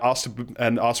 ask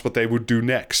what they would do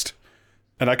next.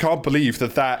 And I can't believe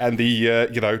that and the,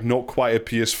 not quite a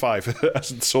PS5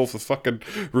 hasn't solved the fucking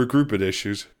recruitment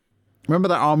issues. Remember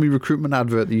that army recruitment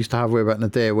advert they used to have way back in the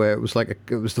day where it was like,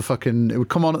 it would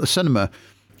come on at the cinema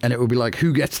and it would be like,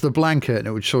 who gets the blanket? And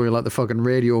it would show you like the fucking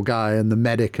radio guy and the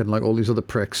medic and like all these other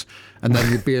pricks. And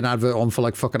then you'd be an advert on for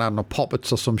like fucking, I don't know,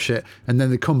 Poppets or some shit. And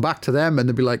then they'd come back to them and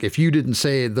they'd be like, if you didn't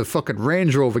say the fucking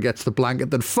Range Rover gets the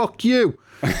blanket, then fuck you.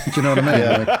 Do you know what I mean?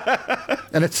 Yeah. Like,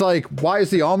 and it's like, why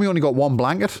has the army only got one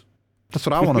blanket? That's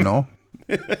what I want to know.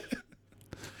 I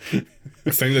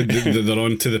think that they're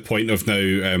on to the point of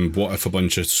now, what if a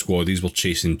bunch of squaddies were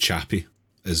chasing Chappie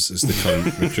is the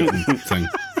current recruitment thing.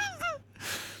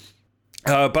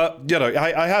 But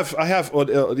I have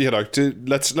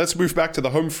let's move back to the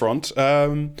home front,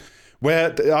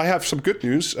 where I have some good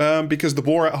news, because the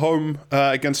war at home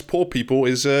against poor people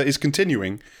is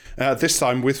continuing. This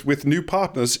time with new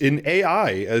partners in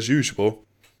AI as usual.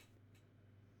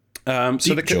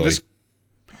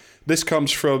 This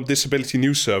comes from Disability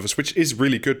News Service, which is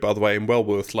really good, by the way, and well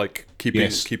worth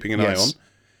keeping an eye on.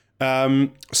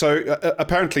 So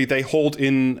apparently they hold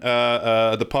in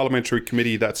the parliamentary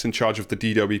committee that's in charge of the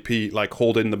DWP, like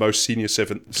hold in the most senior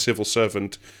civil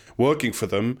servant working for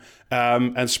them,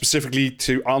 and specifically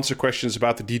to answer questions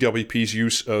about the DWP's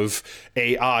use of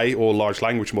AI or large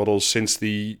language models since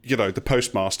the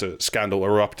Postmaster scandal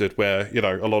erupted, where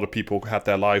a lot of people had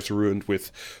their lives ruined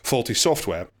with faulty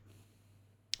software.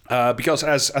 Because,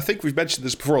 as I think we've mentioned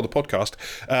this before on the podcast,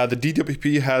 the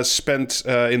DWP has spent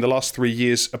in the last 3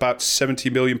 years about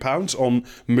 £70 million on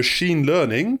machine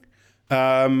learning.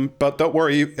 But don't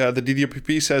worry, the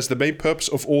DWP says the main purpose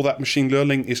of all that machine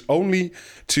learning is only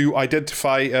to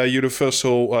identify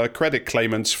universal credit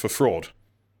claimants for fraud.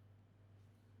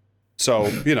 So,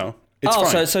 it's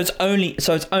fine. So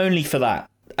it's only for that.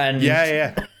 And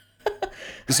yeah.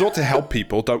 It's not to help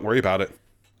people. Don't worry about it.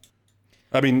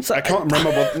 I mean, I can't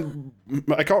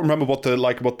remember what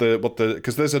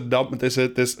because there's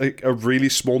a really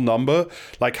small number,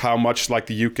 like how much like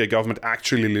the UK government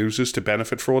actually loses to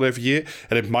benefit fraud every year,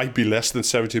 and it might be less than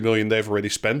 70 million they've already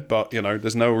spent, but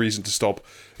there's no reason to stop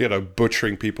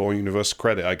butchering people on universal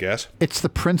credit, I guess. It's the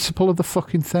principle of the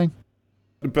fucking thing.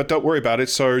 But don't worry about it.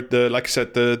 So, like I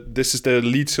said, this is the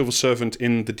lead civil servant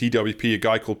in the DWP, a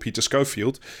guy called Peter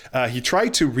Schofield. He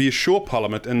tried to reassure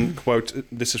Parliament, and quote,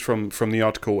 this is from the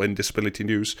article in Disability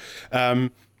News,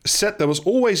 said there was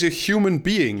always a human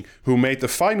being who made the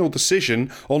final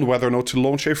decision on whether or not to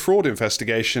launch a fraud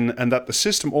investigation, and that the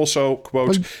system also,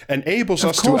 quote, enables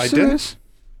us to identify.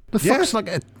 The fuck's like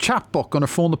a chatbot going to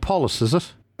phone the police, is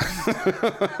it?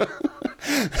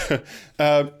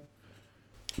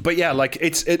 But yeah, like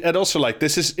and also like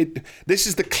this is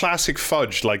the classic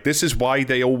fudge. Like this is why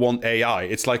they all want AI.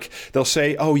 It's like they'll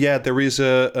say, oh yeah, there is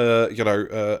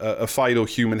a final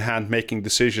human hand making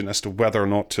decision as to whether or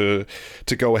not to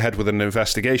go ahead with an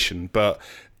investigation. But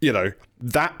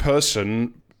that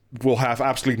person will have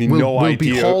absolutely no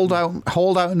idea. Will be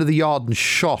hauled out into the yard and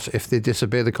shot if they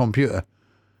disobey the computer.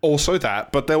 Also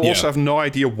that, but they'll also have no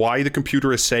idea why the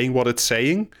computer is saying what it's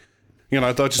saying.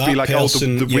 They'll just be like,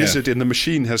 the wizard in the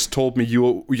machine has told me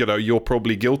you're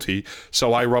probably guilty,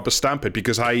 so I rubber stamp it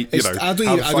because how the fuck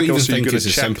else are you going to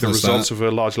check the results of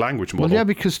a large language model? Well, yeah,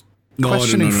 because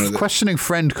questioning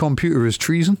friend computer is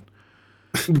treason.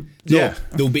 Yeah,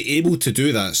 they'll be able to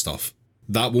do that stuff.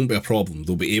 That won't be a problem.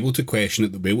 They'll be able to question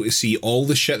it. They'll be able to see all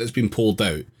the shit that's been pulled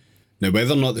out. Now,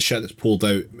 whether or not the shit that's pulled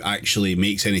out actually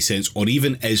makes any sense or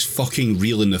even is fucking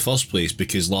real in the first place,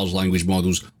 because large language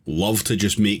models love to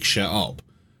just make shit up,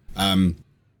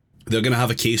 they're going to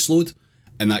have a caseload,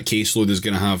 and that caseload is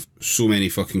going to have so many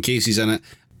fucking cases in it,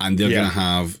 and they're going to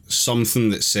have something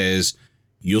that says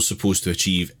you're supposed to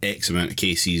achieve X amount of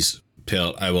cases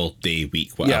per hour, day,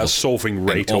 week, whatever. Yeah, solving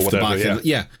rate or whatever.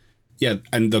 Yeah,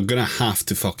 and they're going to have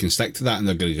to fucking stick to that, and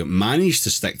they're going to manage to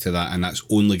stick to that, and that's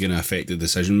only going to affect the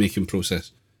decision-making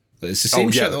process. It's the same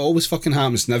shit that always fucking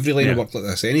happens in every line of work like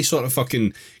this. Any sort of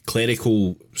fucking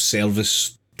clerical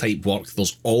service type work,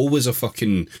 there's always a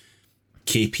fucking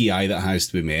KPI that has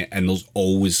to be met, and there's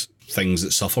always things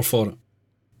that suffer for it,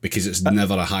 because it's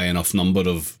never a high enough number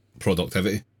of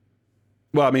productivity.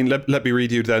 Well, I mean, let me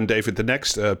read you then, David, the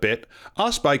next bit.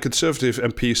 Asked by Conservative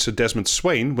MP Sir Desmond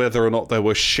Swayne whether or not there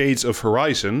were shades of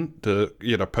Horizon, the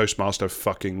postmaster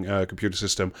fucking computer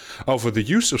system, over the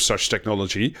use of such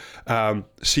technology,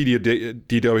 senior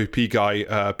DWP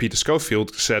guy Peter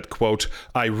Schofield said, quote,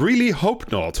 "I really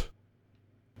hope not."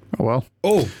 Oh, well.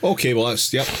 Oh, okay, well, that's,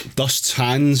 dust's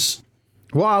hands.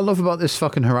 What I love about this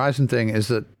fucking Horizon thing is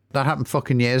that happened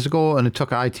fucking years ago, and it took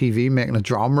ITV making a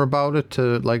drama about it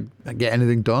to like get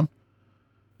anything done.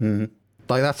 Mm-hmm.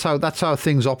 Like that's how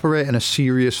things operate in a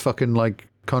serious fucking like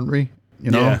country.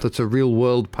 That's a real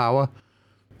world power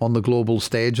on the global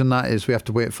stage, and that is we have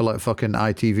to wait for like fucking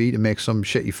ITV to make some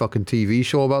shitty fucking TV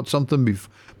show about something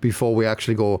before we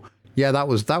actually go. Yeah, that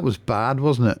was bad,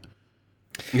 wasn't it?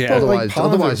 Yeah.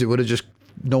 Otherwise, it would have just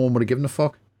no one would have given a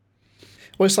fuck.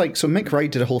 Well, it's like, so Mick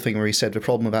Wright did a whole thing where he said the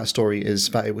problem with that story is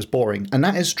that it was boring. And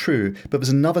that is true, but there's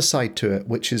another side to it,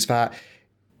 which is that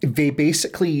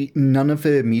none of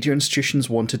the media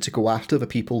institutions wanted to go after the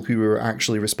people who were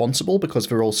actually responsible because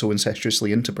they're also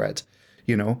incestuously interbred.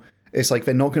 It's like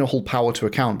they're not going to hold power to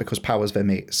account because power's their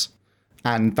mates.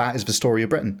 And that is the story of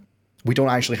Britain. We don't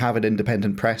actually have an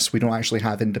independent press. We don't actually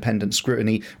have independent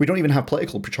scrutiny. We don't even have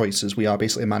political choices. We are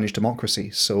basically a managed democracy.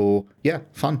 So, yeah,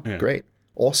 fun, great,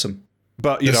 awesome.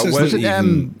 But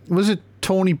was it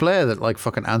Tony Blair that like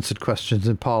fucking answered questions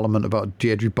in Parliament about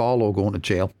Deirdre Barlow going to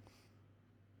jail?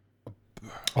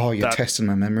 Oh, you're testing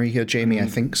my memory here, Jamie. I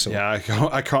think so. Yeah,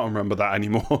 I can't remember that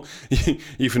anymore.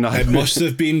 Even it must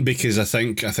have been, because I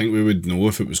think we would know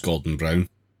if it was Gordon Brown.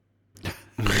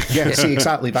 Yeah, see,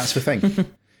 exactly. That's the thing.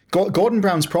 Gordon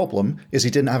Brown's problem is he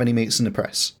didn't have any mates in the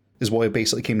press, is what it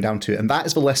basically came down to. And that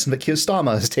is the lesson that Keir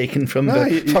Starmer has taken from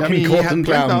Gordon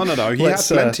Brown. No. He had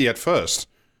plenty at first.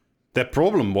 Their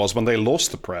problem was when they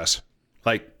lost the press.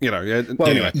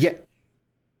 Anyway. Yeah.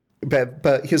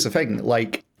 But here's the thing,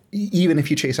 like, even if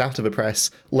you chase after the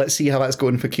press, let's see how that's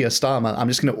going for Keir Starmer. I'm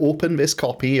just going to open this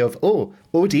copy of, oh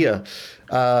dear.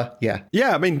 Yeah.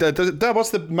 Yeah, I mean, that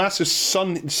was the massive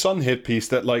Sun hit piece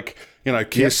that, like,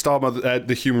 Keir Starmer,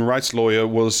 the human rights lawyer,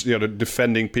 was,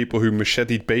 defending people who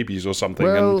macheted babies or something.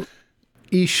 Well,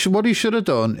 what he should have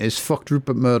done is fucked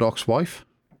Rupert Murdoch's wife.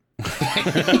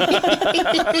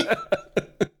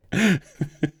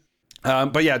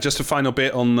 But yeah, just a final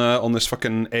bit on this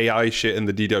fucking AI shit in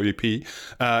the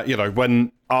DWP.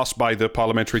 When asked by the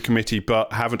parliamentary committee,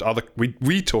 but haven't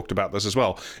we talked about this as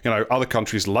well. Other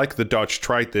countries like the Dutch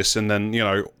tried this, and then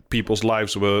people's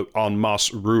lives were en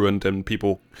masse ruined, and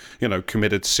people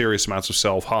committed serious amounts of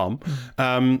self-harm.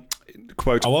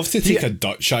 Quote, I love to take a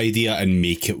Dutch idea and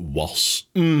make it worse.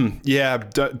 Yeah,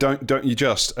 don't you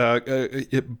just?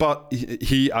 But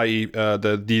he, i.e.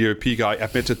 the DWP guy,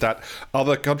 admitted that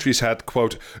other countries had,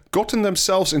 quote, gotten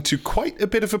themselves into quite a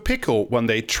bit of a pickle when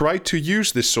they tried to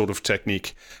use this sort of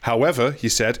technique. However, he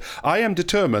said, I am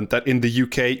determined that in the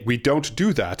UK we don't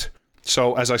do that.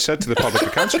 So, as I said to the Public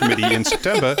Accounts Committee in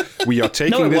September, we are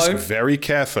taking this very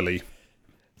carefully.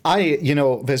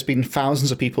 There's been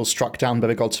thousands of people struck down by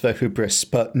the gods for their hubris,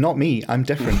 but not me. I'm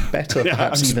different, better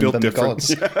perhaps even than different.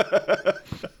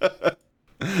 The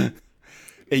gods.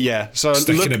 Yeah, so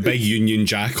sticking a big Union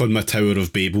Jack on my Tower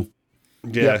of Babel.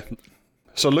 Yeah.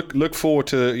 So look forward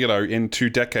to in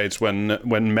 2 decades when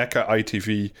Mecha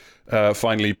ITV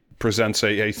finally presents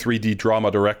a 3D drama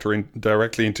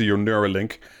directly into your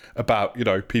Neuralink about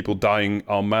people dying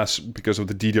en masse because of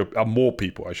the DDoS, more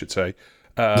people I should say.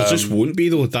 There just won't be,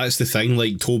 though. That's the thing.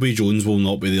 Like, Toby Jones will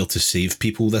not be there to save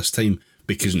people this time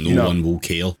because no one will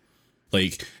care.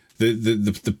 Like,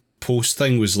 the post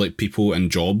thing was like people in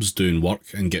jobs doing work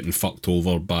and getting fucked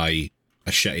over by a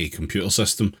shitty computer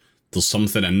system. There's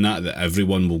something in that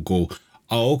everyone will go,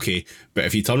 oh, okay. But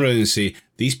if you turn around and say,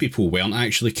 these people weren't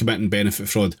actually committing benefit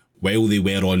fraud while they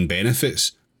were on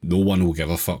benefits, no one will give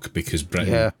a fuck because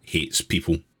Britain hates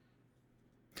people.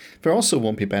 There also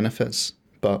won't be benefits.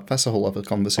 But that's a whole other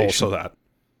conversation. Also that.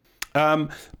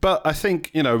 But I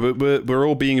think, we're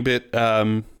all being a bit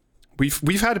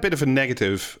we've had a bit of a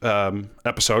negative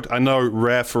episode. I know,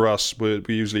 rare for us. We're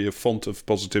usually a font of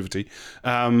positivity.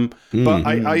 But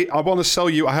I want to sell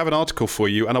you. I have an article for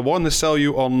you, and I want to sell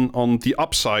you on the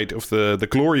upside of the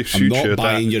glorious future. I'm not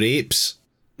buying your apes.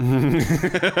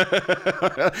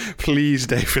 Please,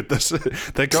 David.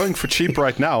 They're going for cheap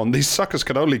right now, and these suckers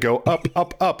can only go up,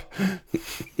 up, up.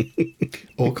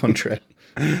 Au contraire.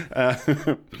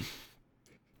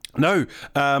 No,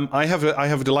 I have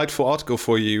a delightful article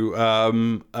for you.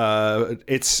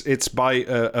 It's by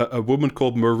a woman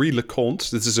called Marie Leconte.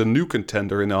 This is a new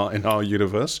contender in our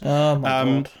universe. Oh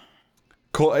my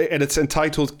god! And it's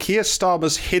entitled "Keir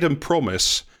Starmer's Hidden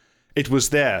Promise." It was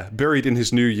there, buried in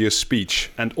his New Year's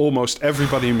speech, and almost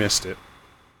everybody missed it.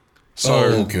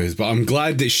 So good. But I'm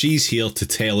glad that she's here to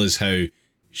tell us how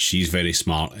she's very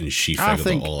smart and she figured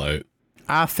it all out.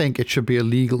 I think it should be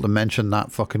illegal to mention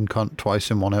that fucking cunt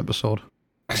twice in one episode.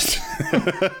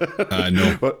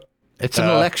 No. But, it's an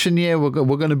election year. We're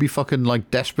going to be fucking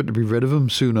like desperate to be rid of him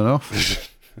soon enough.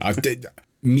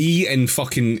 Me in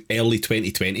fucking early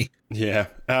 2020. Yeah.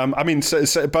 I mean,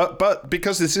 but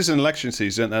because this is an election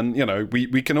season, and you know,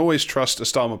 we can always trust a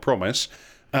Starmer promise.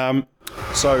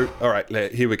 So, all right,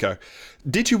 here we go.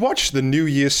 Did you watch the New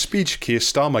Year's speech Keir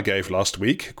Starmer gave last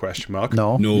week? ?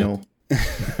 No.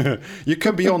 You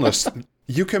can be honest.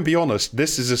 You can be honest.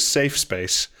 This is a safe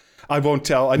space. I won't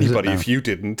tell anybody if you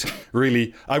didn't.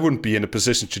 Really, I wouldn't be in a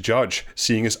position to judge,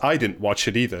 seeing as I didn't watch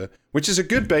it either, which is a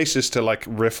good basis to like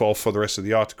riff off for the rest of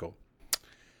the article.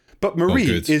 But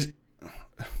Marie is...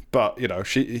 But, you know,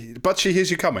 she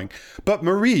hears you coming. But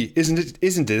Marie,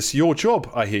 isn't this your job,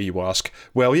 I hear you ask?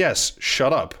 Well, yes,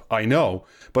 shut up, I know.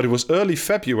 But it was early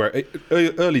January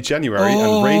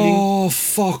and raining. Oh,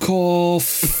 fuck off.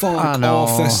 Fuck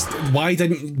off. Why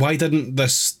didn't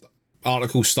this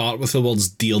article start with the words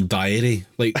Dear Diary?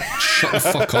 Like, shut the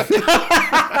fuck up.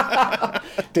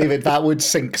 David, that would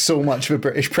sink so much of the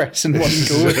British press in one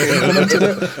go if they implemented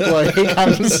it. Like,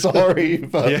 I'm sorry,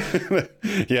 but...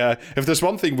 Yeah, if there's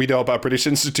one thing we know about British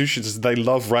institutions is they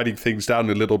love writing things down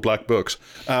in little black books.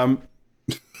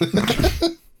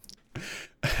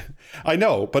 I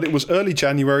know, but it was early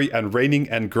January and raining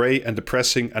and grey and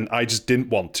depressing, and I just didn't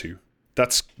want to.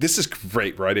 This is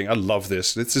great writing. I love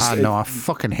this. I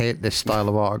fucking hate this style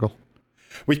of article.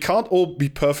 We can't all be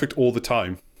perfect all the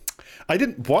time. I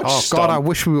didn't watch. Oh God, I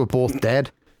wish we were both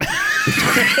dead.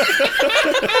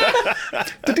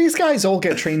 Did these guys all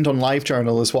get trained on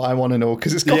LiveJournal is what I want to know,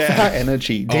 because it's got that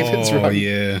energy. David's right.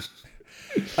 Yeah.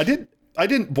 I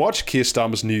didn't watch Keir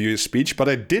Starmer's New Year's speech, but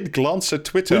I did glance at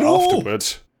Twitter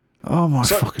afterwards. Oh my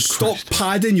fucking Stop Christ.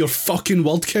 padding your fucking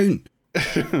word count.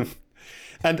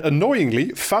 And annoyingly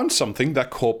found something that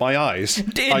caught my eyes.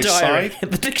 Dear diary.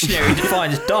 The dictionary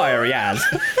defines diary as.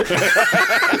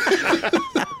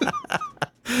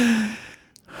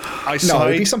 No,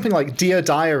 it'd be something like Dear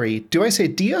Diary. Do I say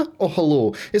dear or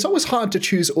hello? It's always hard to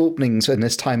choose openings in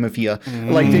this time of year.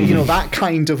 Like, you know, that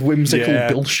kind of whimsical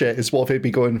bullshit is what they'd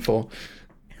be going for.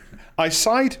 I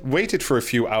sighed, waited for a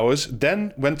few hours,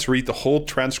 then went to read the whole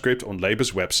transcript on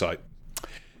Labour's website.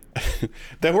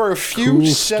 There were a few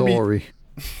story.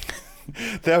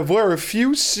 There were a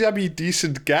few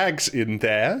semi-decent gags in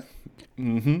there.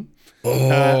 Mm-hmm.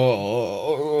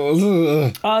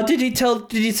 Did he tell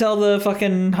the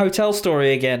fucking hotel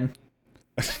story again?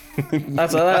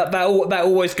 That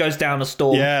always goes down a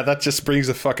storm. Yeah, that just brings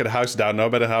the fucking house down, no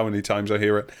matter how many times I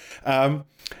hear it.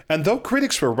 And though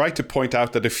critics were right to point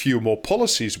out that a few more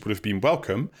policies would have been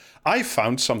welcome, I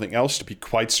found something else to be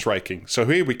quite striking. So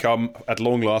here we come, at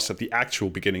long last, at the actual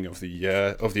beginning of the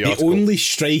article. The only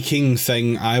striking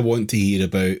thing I want to hear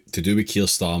about to do with Keir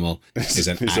Starmer is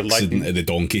an accident at the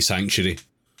donkey sanctuary.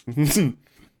 I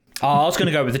was going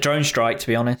to go with the drone strike, to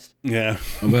be honest. Yeah.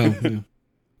 Well,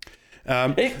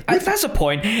 yeah. That's a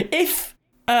point. If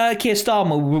Keir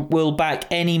Starmer will back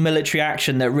any military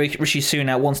action that Rishi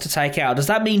Sunak wants to take out, does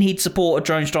that mean he'd support a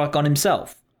drone strike on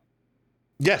himself?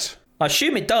 Yes. I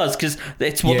assume it does, because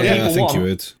it's what the people want. I think he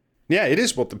would. Yeah, it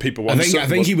is what the people want. I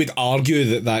think he would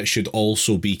argue that should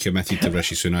also be committed to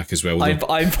Rishi Sunak as well.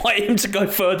 I invite him to go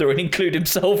further and include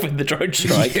himself in the drone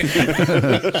strike.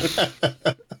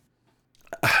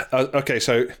 Okay,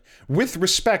 so with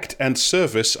respect and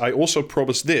service, I also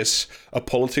promise this, a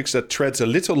politics that treads a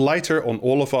little lighter on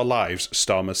all of our lives,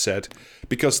 Starmer said.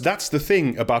 Because that's the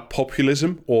thing about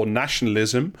populism or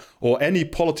nationalism or any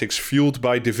politics fueled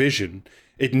by division.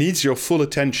 It needs your full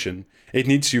attention. It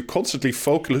needs you constantly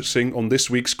focusing on this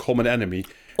week's common enemy.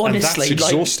 Honestly, and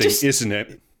that's exhausting, isn't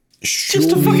it?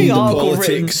 Just a fucking article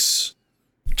written.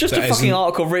 Just a fucking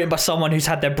article written by someone who's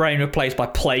had their brain replaced by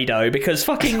Play-Doh because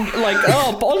fucking, like,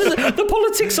 the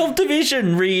politics of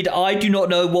division read, I do not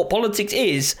know what politics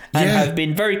is and have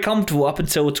been very comfortable up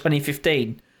until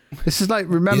 2015. This is like,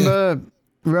 remember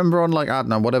on, like, I don't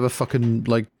know, whatever fucking,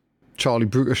 like, Charlie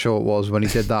Brutus show it was when he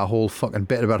did that whole fucking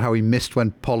bit about how he missed when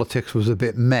politics was a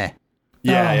bit meh.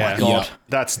 Yeah, my God.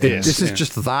 That's this. This is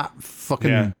just that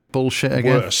fucking bullshit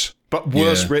again. Worse. But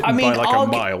worse written by like a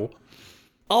mile.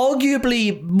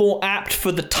 Arguably more apt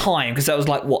for the time, because that was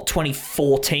like, what,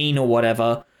 2014 or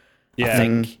whatever, I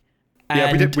think.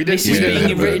 And we did. This is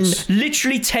being written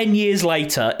literally 10 years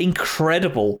later.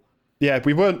 Incredible. Yeah,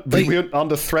 we weren't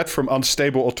under threat from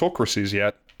unstable autocracies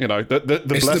yet. You know,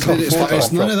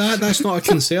 it's none of that. That's not a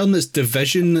concern. It's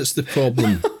division that's the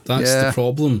problem. That's the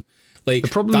problem. Like, the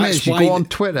problem is you go on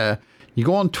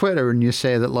Twitter and you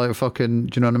say that, like, fucking,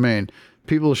 do you know what I mean?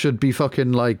 People should be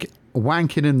fucking, like,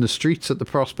 wanking in the streets at the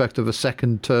prospect of a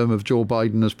second term of Joe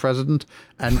Biden as president,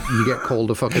 and you get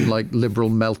called a fucking, like, liberal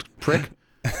melt prick.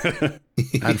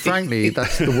 And frankly,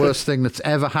 that's the worst thing that's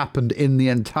ever happened in the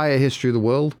entire history of the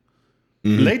world.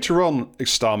 Later on,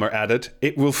 Starmer added,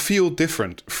 it will feel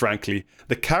different, frankly.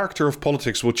 The character of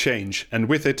politics will change, and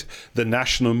with it, the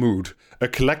national mood, a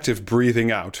collective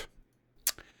breathing out.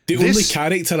 The only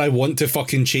character I want to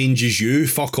fucking change is you.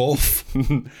 Fuck off.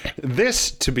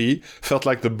 This, to me, felt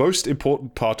like the most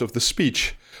important part of the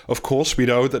speech. Of course, we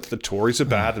know that the Tories are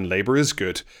bad and Labour is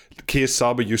good. Keir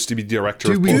Starmer used to be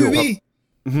director of politics.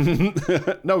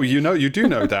 No, you do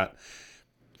know that.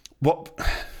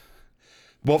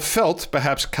 What felt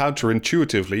perhaps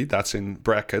counterintuitively, that's in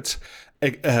brackets.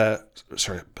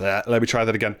 Sorry, let me try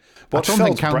that again. I don't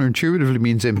think counterintuitively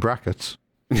means in brackets.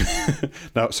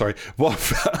 No, sorry. What?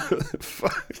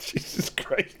 Jesus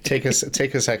Christ! Take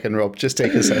a second, Rob. Just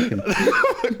take a second.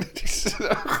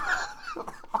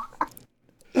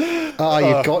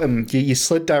 You've got him. You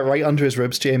slid that right under his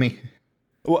ribs, Jamie.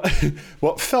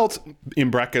 What felt, in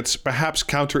brackets, perhaps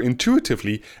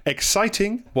counterintuitively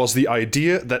exciting was the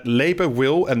idea that Labour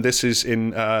will, and this is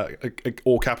in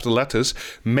all capital letters,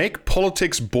 make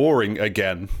politics boring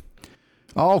again.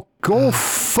 Oh, go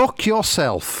fuck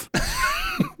yourself.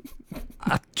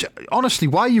 Honestly,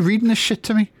 why are you reading this shit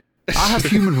to me? I have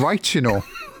human rights, you know.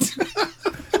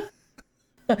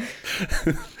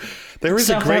 There is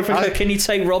South a great. Africa, can you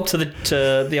take Rob to the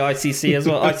ICC as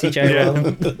well?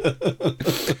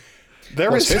 ICJ.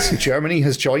 This? Germany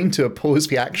has joined to oppose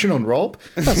the action on Rob?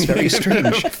 That's very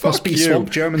strange. Must be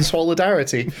swamp German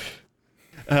solidarity.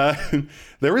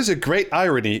 There is a great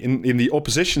irony in the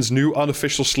opposition's new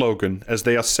unofficial slogan, as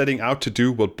they are setting out to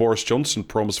do what Boris Johnson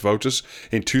promised voters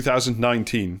in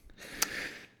 2019.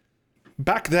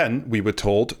 Back then, we were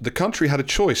told, the country had a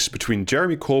choice between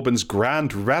Jeremy Corbyn's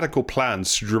grand radical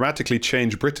plans to dramatically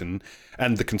change Britain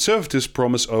and the Conservatives'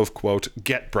 promise of, quote,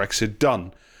 get Brexit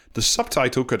done. The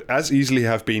subtitle could as easily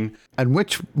have been... And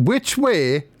which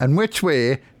way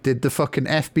did the fucking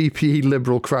FBP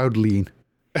liberal crowd lean?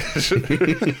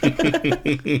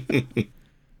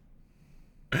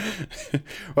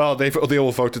 Well, they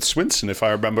all voted Swinson, if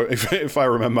I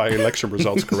remember my election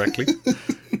results correctly.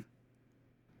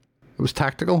 It was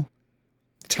tactical.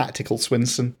 Tactical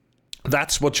Swinson.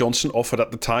 That's what Johnson offered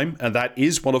at the time, and that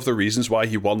is one of the reasons why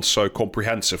he won so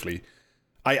comprehensively.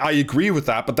 I agree with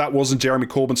that, but that wasn't Jeremy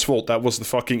Corbyn's fault. That was the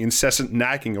fucking incessant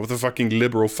nagging of the fucking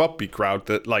liberal fuppy crowd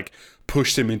that, like,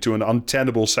 pushed him into an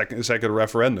untenable second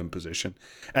referendum position.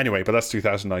 Anyway, but that's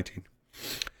 2019.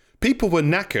 People were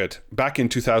knackered back in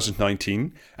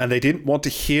 2019, and they didn't want to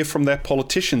hear from their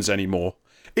politicians anymore.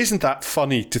 Isn't that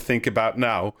funny to think about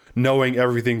now, knowing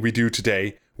everything we do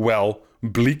today? Well,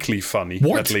 bleakly funny,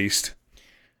 at least.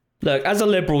 Look, as a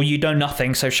liberal, you know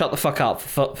nothing, so shut the fuck up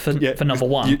for number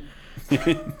one.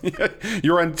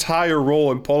 Your entire role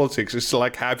in politics is to,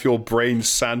 like, have your brain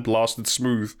sandblasted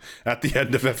smooth at the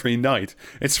end of every night.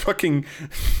 It's fucking...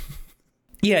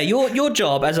 Yeah, your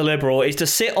job as a liberal is to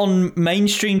sit on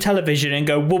mainstream television and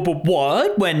go,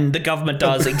 what? When the government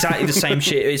does exactly the same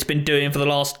shit it's been doing for the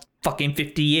last fucking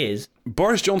 50 years.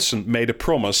 Boris Johnson made a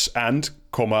promise and,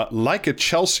 like a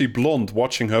Chelsea blonde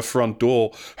watching her front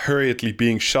door hurriedly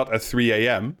being shut at 3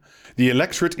 a.m., the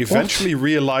electorate eventually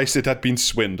realised it had been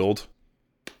swindled.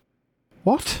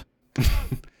 What?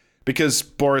 Because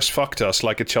Boris fucked us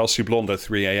like a Chelsea blonde at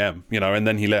 3 a.m., and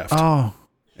then he left. Oh.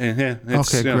 Yeah,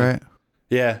 okay, great.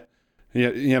 Yeah,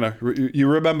 you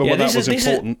remember when that was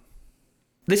important.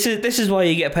 This is why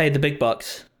you get paid the big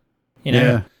bucks.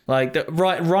 Yeah. Like, the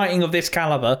writing of this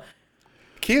caliber.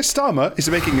 Keir Starmer is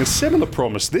making a similar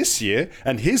promise this year,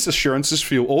 and his assurances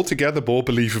feel altogether more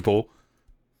believable.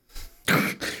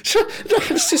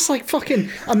 It's just like fucking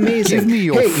amazing. Give me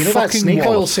your hey, you know that fucking snake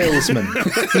oil wallet. salesman?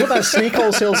 You know that snake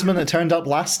oil salesman that turned up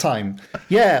last time?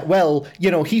 Yeah, well,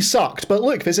 he sucked. But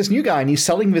look, there's this new guy and he's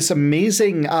selling this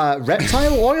amazing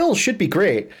reptile oil. Should be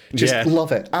great. Just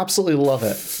love it. Absolutely love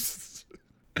it.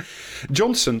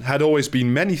 Johnson had always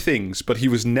been many things, but he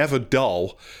was never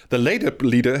dull. The Labour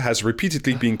leader has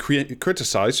repeatedly been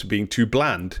criticised for being too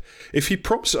bland. If he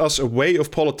prompts us a way of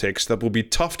politics that will be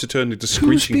tough to turn into screeching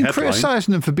Who's been headline...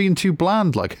 criticising him for being too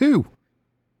bland? Like, who?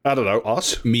 I don't know,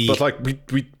 us. Me. But, like,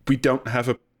 we don't have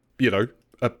a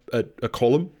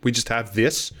column. We just have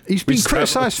this. He's been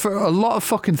criticised for a lot of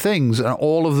fucking things, and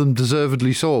all of them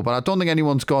deservedly so. But I don't think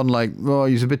anyone's gone like, "Oh,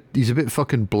 he's a bit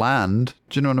fucking bland."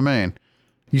 Do you know what I mean?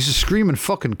 He's a screaming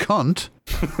fucking cunt.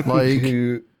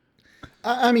 Like,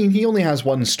 I mean, he only has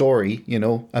one story,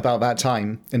 about that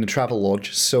time in the travel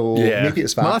lodge. So maybe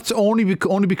it's that. well, that's only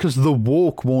because the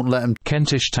woke won't let him.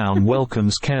 Kentish Town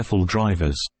welcomes careful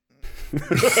drivers.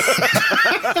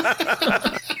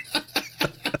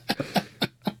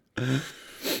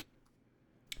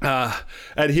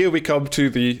 And here we come to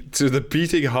the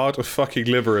beating heart of fucking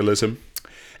liberalism.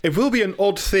 It will be an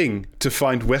odd thing to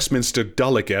find Westminster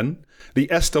dull again. The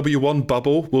SW1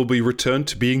 bubble will be returned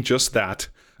to being just that.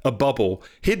 A bubble,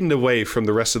 hidden away from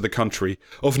the rest of the country,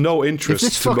 of no If interest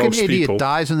this to fucking most idiot people.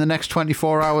 dies in the next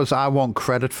 24 hours, I want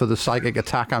credit for the psychic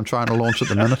attack I'm trying to launch at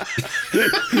the minute.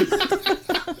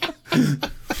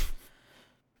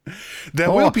 There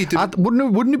will be...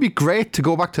 wouldn't it be great to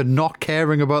go back to not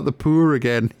caring about the poor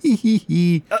again?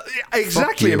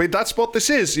 Exactly. you. I mean, that's what this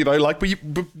is. Like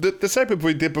the segment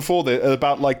we did before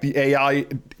about like the AI,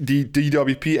 the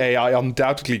DWP AI,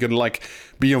 undoubtedly going to like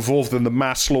be involved in the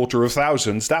mass slaughter of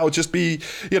thousands. That would just be,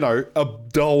 a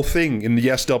dull thing in the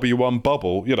SW1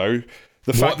 bubble.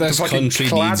 What this country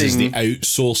needs is the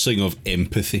outsourcing of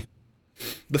empathy.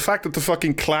 The fact that the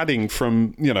fucking cladding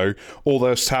from, all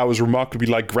those towers remarkably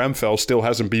like Grenfell still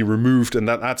hasn't been removed and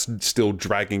that's still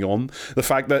dragging on. The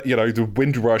fact that, the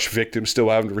Windrush victims still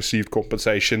haven't received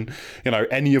compensation.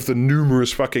 Any of the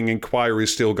numerous fucking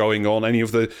inquiries still going on. Any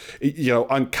of the,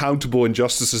 uncountable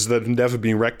injustices that have never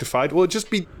been rectified. Well,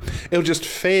 it'll just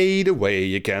fade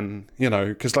away again,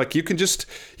 because like you can just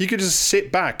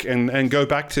sit back and go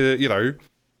back to,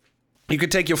 you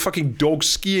could take your fucking dog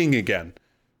skiing again.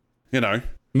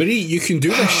 Marie, you can do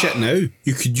this shit now.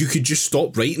 You could just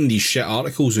stop writing these shit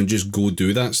articles and just go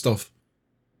do that stuff.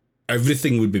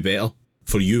 Everything would be better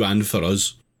for you and for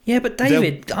us. Yeah, but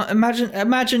David,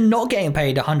 imagine not getting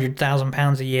paid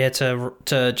 £100,000 a year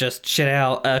to just shit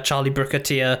out a Charlie Brooker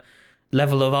tier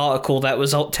level of article that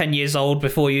was 10 years old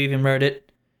before you even wrote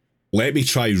it. Let me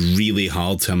try really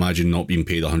hard to imagine not being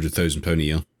paid £100,000 a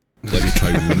year. Let me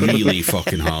try really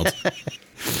fucking hard.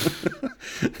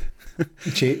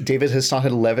 David has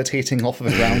started levitating off of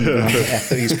the ground with the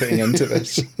effort he's putting into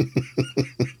this.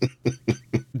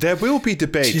 There will be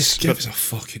debates. Just give us a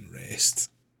fucking rest.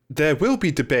 There will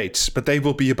be debates, but they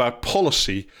will be about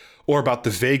policy or about the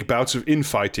vague bouts of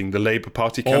infighting the Labour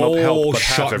Party cannot help but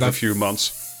have every few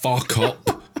months. Fuck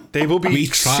up. They will be We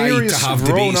tried serious, to have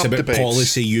debates grown-up about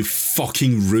policy, you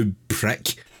fucking rude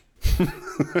prick.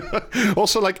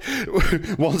 Also, like,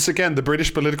 once again, the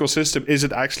British political system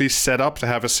isn't actually set up to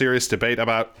have a serious debate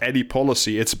about any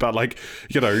policy. It's about, like,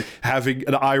 having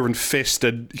an iron fist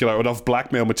and, enough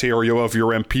blackmail material of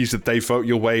your MPs that they vote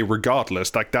your way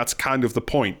regardless. Like, that's kind of the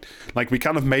point. Like, we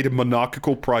kind of made a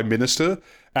monarchical prime minister,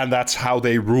 and that's how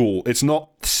they rule. It's not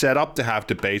set up to have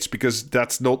debates because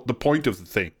that's not the point of the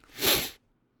thing.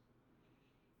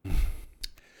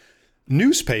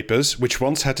 Newspapers, which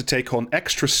once had to take on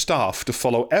extra staff to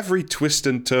follow every twist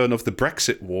and turn of the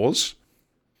Brexit wars,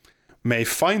 may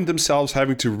find themselves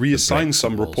having to reassign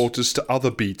some reporters to other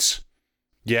beats.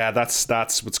 Yeah,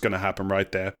 that's what's going to happen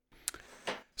right there.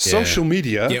 Social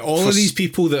media... Yeah, all of these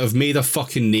people that have made a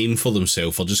fucking name for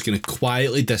themselves are just going to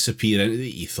quietly disappear into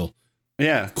the ether.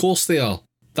 Yeah. Of course they are.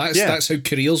 That's how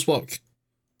careers work.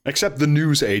 Except the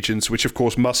news agents, which of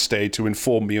course must stay to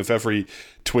inform me of every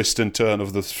twist and turn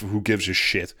of the who gives a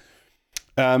shit.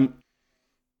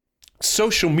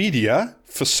 Social media,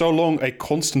 for so long a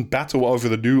constant battle over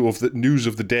the news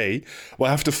of the day, will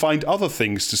have to find other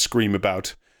things to scream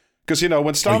about. Because, when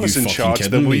Starmer's in charge,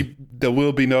 there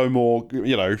will be no more,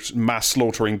 mass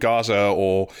slaughter in Gaza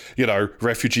or,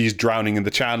 refugees drowning in the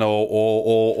Channel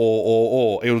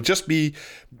or. It'll just be,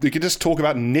 they could just talk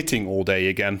about knitting all day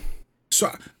again. So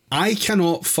I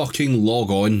cannot fucking log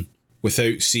on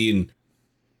without seeing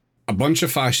a bunch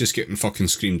of fascists getting fucking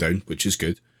screamed down, which is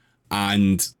good,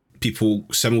 and people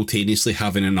simultaneously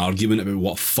having an argument about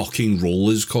what fucking roll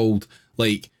is called.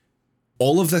 Like,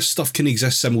 all of this stuff can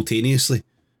exist simultaneously.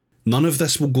 none of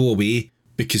this will go away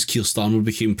because Keir Starmer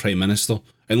became Prime Minister.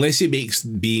 Unless he makes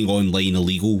being online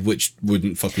illegal, which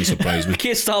wouldn't fucking surprise me.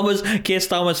 Keir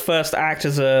Starmer's first act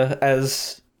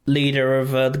as leader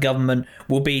of the government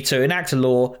will be to enact a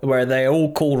law where they are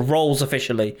all called roles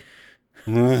officially.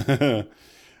 Many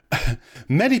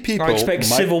people... I expect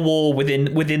civil war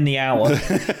within the hour.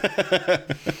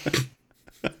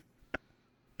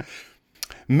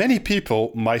 Many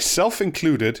people, myself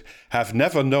included, have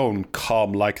never known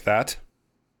calm like that.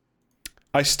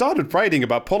 I started writing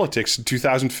about politics in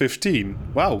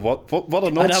 2015. Wow, what a not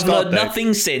And I've start learned date.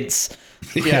 nothing since.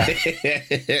 Yeah.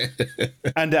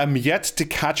 And am yet to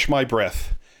catch my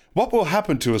breath. What will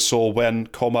happen to us all when,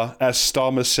 as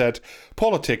Starmer said,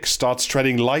 politics starts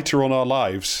treading lighter on our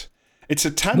lives? It's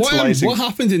a tantalizing... What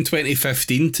happened in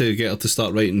 2015 to get her to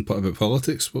start writing about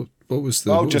politics? What was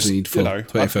the, what was the need for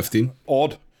 2015?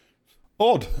 Odd.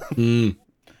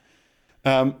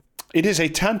 It is a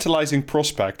tantalizing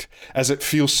prospect, as it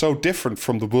feels so different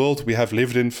from the world we have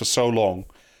lived in for so long.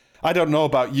 I don't know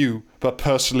about you, but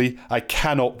personally, I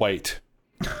cannot wait.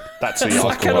 That's a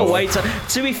I cannot wait.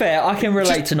 To be fair, I can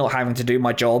relate to not having to do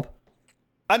my job.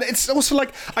 And it's also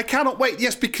like, I cannot wait.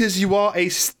 Yes, because you are a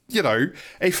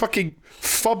fucking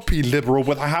fumpy liberal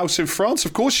with a house in France.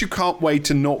 Of course you can't wait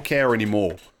to not care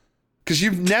anymore. Because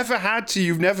you've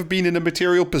never been in a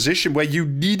material position where you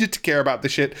needed to care about the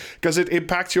shit because it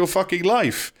impacts your fucking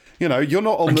life. You know, you're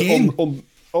not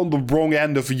on the wrong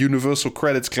end of a universal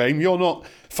credits claim. You're not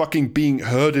fucking being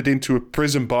herded into a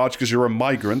prison barge because you're a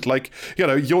migrant. Like, you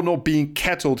know, you're not being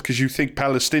kettled because you think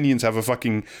Palestinians have a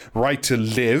fucking right to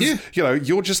live. Yeah. You know,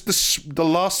 you're just the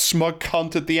last smug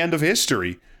cunt at the end of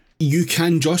history. You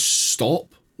can just stop.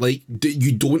 Like,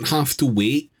 you don't have to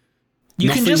wait.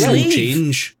 Nothing can just leave.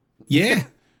 Change. Yeah.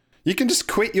 You can just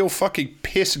quit your fucking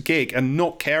piss gig and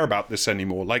not care about this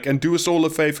anymore. Like, and do us all a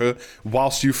favor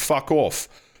whilst you fuck off.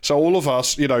 So all of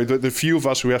us, you know, the few of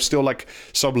us who have still like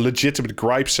some legitimate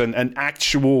gripes and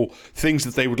actual things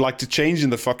that they would like to change in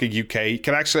the fucking UK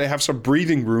can actually have some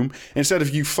breathing room instead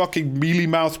of you fucking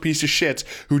mealy-mouthed piece of shit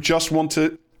who just want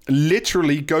to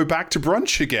literally go back to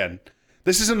brunch again.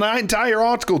 This is an entire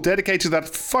article dedicated to that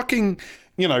fucking...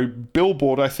 you know,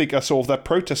 billboard, I think I saw that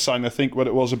protest sign, I think what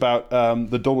it was about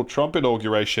the Donald Trump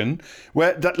inauguration,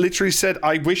 where that literally said,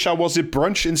 I wish I was at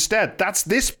brunch instead. That's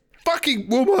this fucking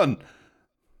woman.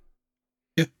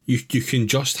 Yeah, you can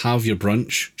just have your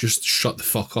brunch. Just shut the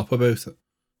fuck up about it.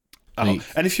 Like,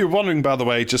 and if you're wondering, by the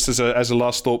way, just as a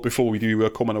last thought before we do a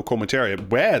comment or commentary,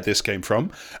 where this came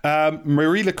from,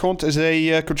 Marie Leconte is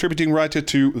a contributing writer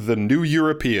to The New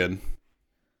European.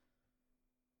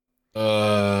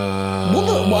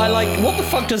 What the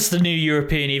fuck does the New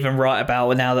European even write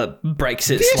about now that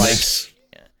Brexit's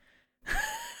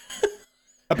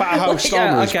about how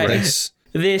Starmer is Brexit?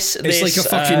 It's like a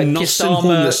fucking nursing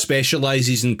home that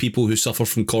specialises in people who suffer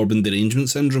from Corbin derangement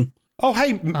syndrome. Oh,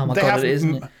 hey,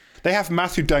 they have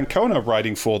Matthew Dancona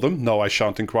writing for them. No, I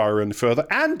shan't inquire any further.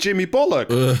 And Jimmy Bullock.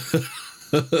 The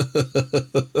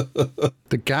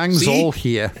gang's all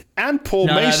here. And Paul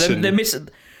Mason.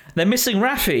 They're missing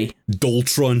Raffi.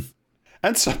 Daltron.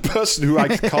 And some person who I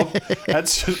can't... and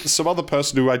some other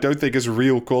person who I don't think is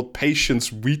real called Patience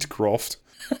Wheatcroft.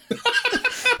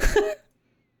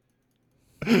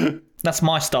 That's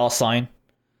my star sign.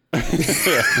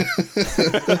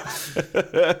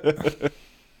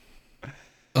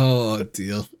 Oh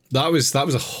dear. That was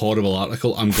a horrible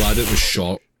article. I'm glad it was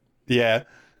short. Yeah.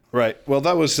 Right. Well,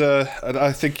 that was.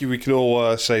 I think we can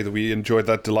all say that we enjoyed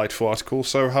that delightful article.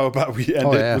 So how about we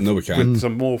end it with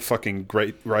some more fucking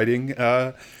great writing,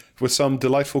 with some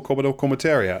delightful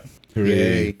commentariat.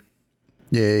 Hooray!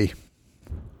 Yay!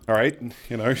 All right.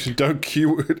 You know, don't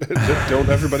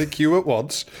everybody queue at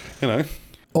once. You know.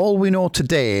 All we know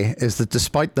today is that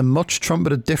despite the much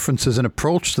trumpeted differences in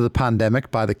approach to the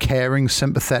pandemic by the caring,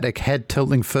 sympathetic,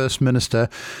 head-tilting First Minister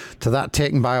to that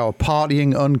taken by our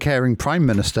partying, uncaring Prime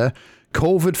Minister,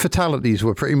 COVID fatalities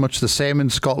were pretty much the same in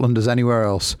Scotland as anywhere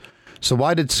else. So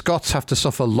why did Scots have to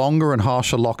suffer longer and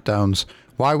harsher lockdowns?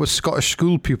 Why were Scottish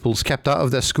school pupils kept out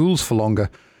of their schools for longer?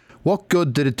 What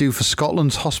good did it do for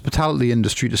Scotland's hospitality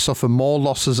industry to suffer more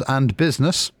losses and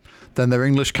business than their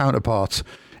English counterparts?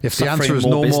 If the answer is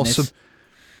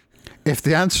if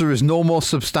the answer is no more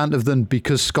substantive than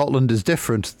because Scotland is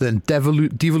different, then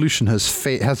devolution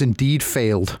has indeed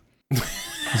failed.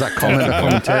 Is that comment or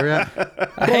commentary? I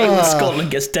hate when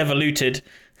Scotland gets devoluted.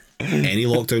 Any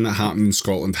lockdown that happened in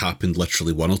Scotland happened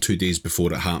literally 1 or 2 days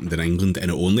before it happened in England,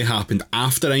 and it only happened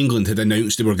after England had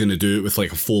announced they were going to do it with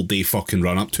like a full day fucking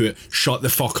run up to it. Shut the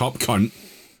fuck up, cunt.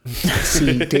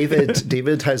 See,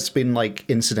 David has been like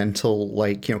incidental,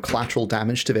 like, you know, collateral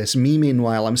damage to this. Me,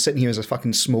 meanwhile, I'm sitting here as a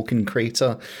fucking smoking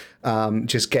crater,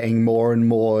 just getting more and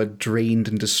more drained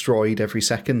and destroyed every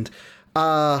second.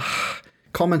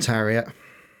 Commentariat.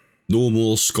 No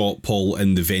more Scott Paul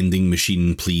in the vending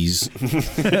machine, please.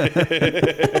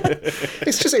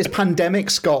 It's pandemic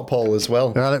Scott Paul as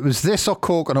well. Well, it was this or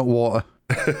coconut water.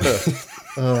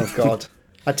 Oh, God.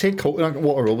 I'd take coconut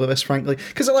water over this, frankly.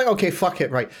 Because they're like, okay, fuck it,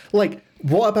 right? Like,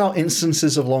 what about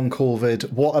instances of long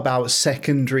COVID? What about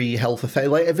secondary health effects?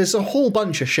 Like, if there's a whole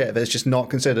bunch of shit that's just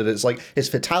not considered, it's like, it's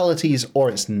fatalities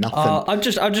or it's nothing. I've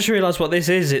just realised what this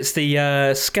is. It's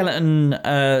the skeleton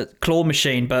claw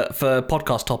machine, but for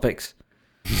podcast topics.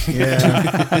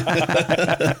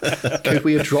 Yeah. Could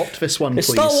we have dropped this one, Is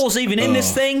please? Star Wars even in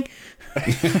this thing? I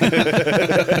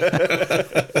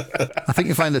think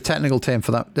you find the technical name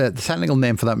for that. The technical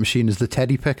name for that machine is the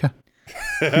Teddy Picker.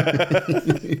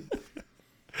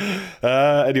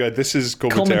 Anyway, this is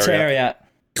Commentariat.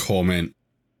 Comment.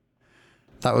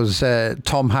 That was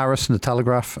Tom Harris in the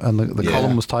Telegraph, and the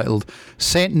column was titled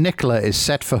 "Saint Nicola is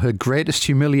set for her greatest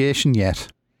humiliation yet."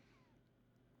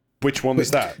 Which one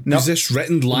was that? Was this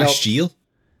written last year?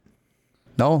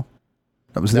 No,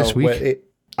 that was this week.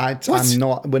 I'm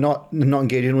not. We're not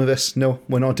engaging with this. No,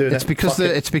 we're not doing It's it. because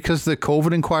it's because the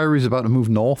COVID inquiry is about to move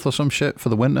north or some shit for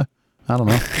the winter. I don't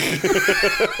know.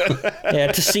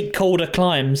 Yeah, to seek colder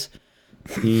climes.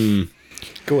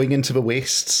 Going into the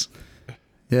wastes.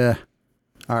 Yeah.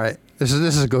 All right. This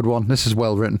is a good one. This is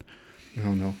well written.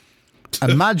 Oh no.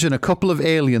 Imagine a couple of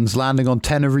aliens landing on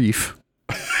Tenerife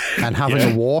and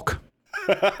having a walk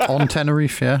on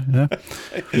Tenerife. Yeah.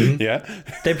 Yeah.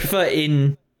 They prefer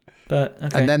in, but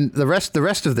okay. And then the rest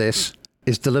of this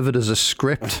is delivered as a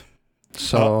script.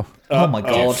 So. Oh my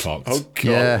god. Fucked. Oh god.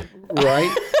 Yeah.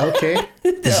 Right. Okay.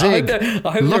 Zig.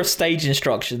 I hope there are stage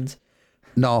instructions.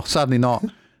 No, sadly not.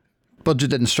 Budget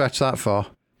didn't stretch that far.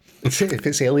 If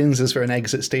it's aliens, is there an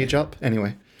exit stage up?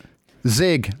 Anyway.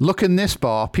 Zig, look in this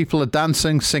bar. People are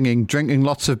dancing, singing, drinking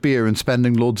lots of beer and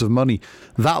spending loads of money.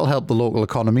 That'll help the local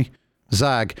economy.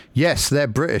 Zag, yes, they're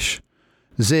British.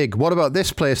 Zig, what about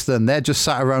this place then? They're just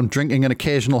sat around drinking an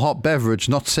occasional hot beverage,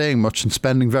 not saying much and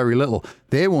spending very little.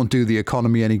 They won't do the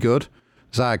economy any good.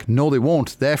 Zag, no they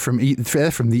won't. They're from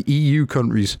the EU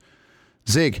countries.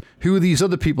 Zig, who are these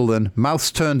other people then?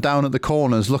 Mouths turned down at the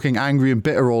corners, looking angry and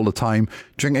bitter all the time,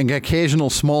 drinking occasional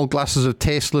small glasses of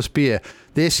tasteless beer.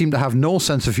 They seem to have no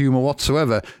sense of humour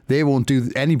whatsoever. They won't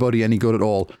do anybody any good at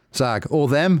all. Zag, oh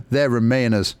them, they're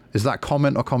Remainers. Is that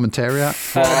comment or commentariat?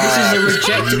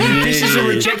 This is a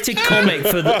rejected comic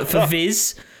for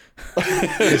Viz.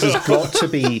 This has got to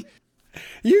be.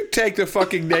 You take the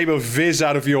fucking name of Viz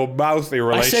out of your mouth in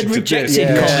relation said to rejected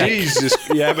this. comic. Jesus.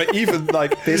 Yeah, but even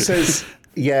like This is.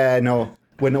 Yeah, no.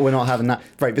 We're not having that.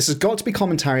 Right, this has got to be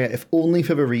commentariat, if only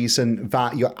for the reason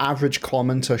that your average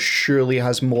commenter surely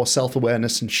has more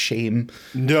self-awareness and shame.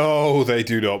 No, they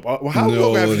do not. How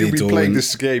long have you been playing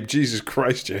this game? Jesus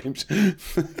Christ, James.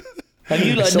 Have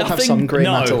you learned still have nothing? some grey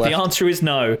No. matter left. The answer is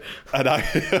no. And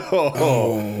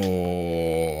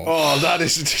that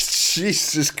is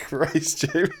Jesus Christ,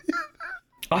 James.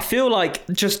 I feel like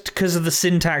just because of the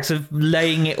syntax of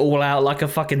laying it all out like a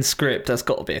fucking script, that's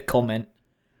got to be a comment.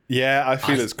 Yeah, I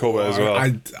feel it's comment as well.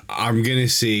 I'm gonna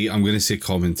say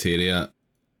commentariat.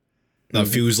 That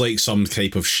feels like some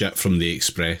type of shit from the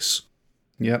Express.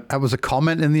 Yep. That was a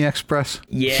comment in the Express.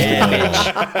 Yeah,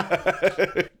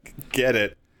 bitch. Get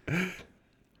it.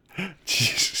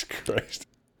 Jesus Christ.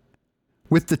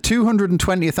 With the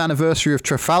 220th anniversary of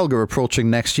Trafalgar approaching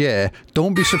next year,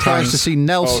 don't be surprised to see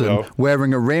Nelson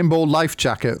wearing a rainbow life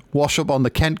jacket wash up on the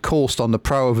Kent coast on the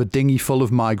prow of a dinghy full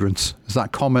of migrants. Is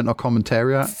that comment or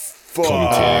commentariat?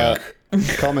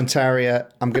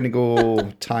 Commentariat. I'm going to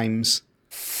go times.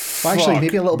 Well, actually,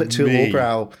 maybe a little bit too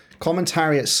lowbrow.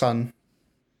 Commentariat, son.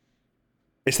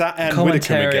 Is that Anne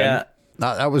Widdecombe again?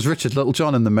 That was Richard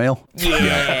Littlejohn in the Mail.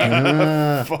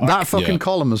 Yeah. That fucking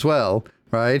column as well,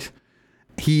 right?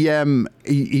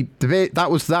 That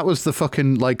was the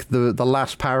fucking like the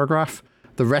last paragraph.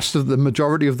 The rest of the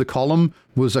majority of the column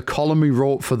was a column he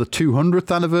wrote for the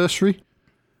 200th anniversary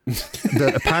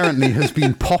that apparently has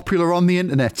been popular on the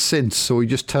internet since. So he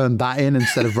just turned that in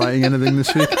instead of writing anything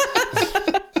this week.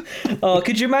 Oh,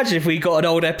 could you imagine if we got an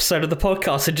old episode of the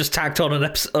podcast and just tacked on on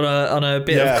a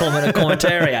bit of comment and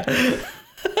commentariat?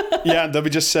 Yeah, and then we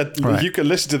just said, you can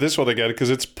listen to this one again because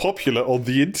it's popular on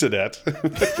the internet.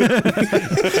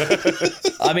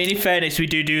 I mean, in fairness, we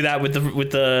do that with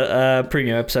the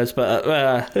premium episodes, but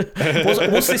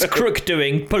what's this crook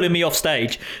doing pulling me off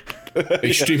stage?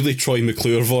 Extremely Troy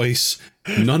McClure voice.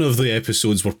 None of the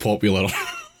episodes were popular.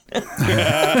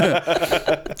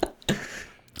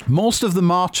 Most of the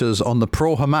marchers on the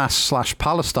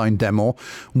pro-Hamas/Palestine demo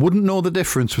wouldn't know the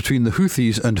difference between the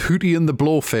Houthis and Houthi and the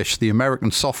Blowfish, the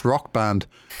American soft rock band.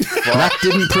 That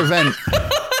didn't prevent...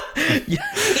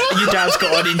 Your dad's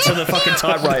got on into the fucking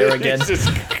typewriter again. Jesus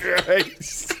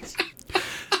Christ.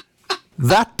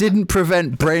 That didn't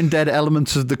prevent brain-dead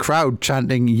elements of the crowd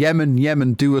chanting, Yemen,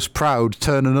 Yemen, do us proud,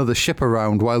 turn another ship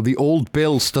around, while the old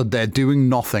Bill stood there doing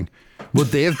nothing. Would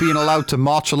they have been allowed to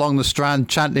march along the Strand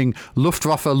chanting,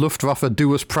 Luftwaffe, Luftwaffe,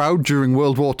 do us proud during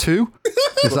World War II?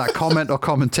 Is that comment or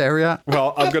commentariat?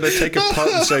 Well, I'm going to take a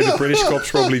punt and say the British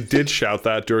cops probably did shout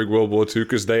that during World War II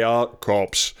because they are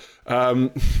cops.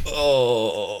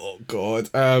 Oh, God.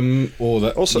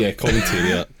 That also, yeah,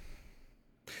 commentariat.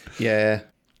 Yeah.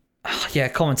 Yeah,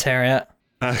 commentariat.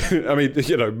 I mean,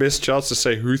 you know, missed chance to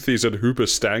say Houthis and Hooper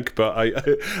stank, but I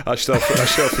shall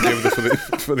forgive them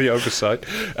for the oversight.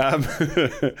 I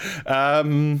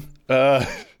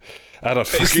don't.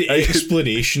 It's the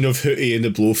explanation of Houthi and the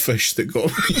Blowfish that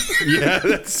got me. Yeah,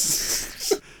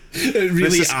 that's. It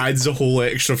really adds a whole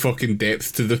extra fucking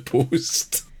depth to the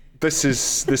post. This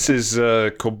is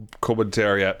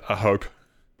commentariat. I hope.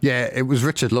 Yeah, it was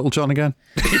Richard Littlejohn again.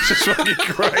 Jesus fucking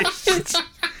Christ.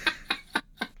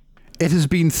 It has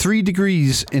been 3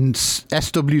 degrees in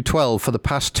SW12 for the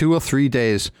past 2 or 3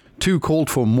 days. Too cold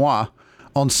for moi.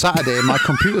 On Saturday, my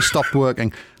computer stopped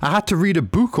working. I had to read a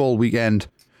book all weekend.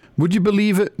 Would you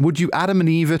believe it? Would you Adam and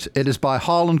Eve it? It is by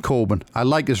Harlan Coben. I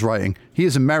like his writing. He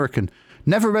is American.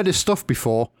 Never read his stuff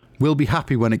before. Will be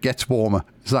happy when it gets warmer.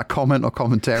 Is that comment or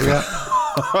commentariat?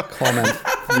 Comment.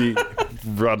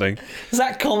 Running. Is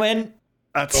that comment?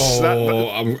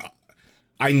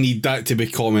 I need that to be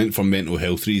comment for mental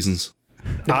health reasons.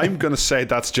 I'm going to say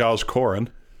that's Giles Corran.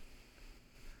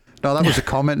 No, that was a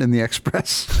comment in the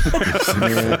Express.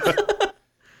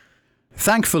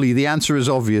 Thankfully, the answer is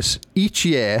obvious. Each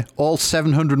year, all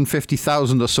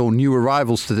 750,000 or so new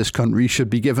arrivals to this country should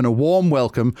be given a warm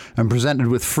welcome and presented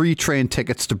with free train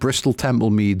tickets to Bristol Temple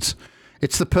Meads.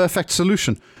 It's the perfect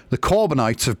solution. The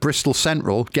Corbynites of Bristol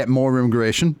Central get more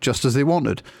immigration, just as they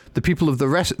wanted. The people of the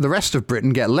rest of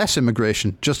Britain get less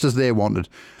immigration, just as they wanted.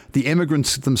 The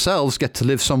immigrants themselves get to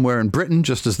live somewhere in Britain,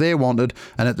 just as they wanted,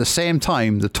 and at the same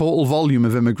time, the total volume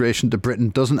of immigration to Britain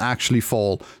doesn't actually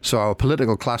fall, so our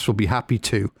political class will be happy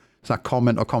too. Is that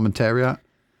comment or commentariat?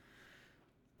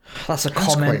 That's a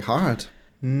That's comment. quite hard.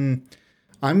 I'm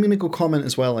going to go comment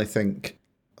as well, I think.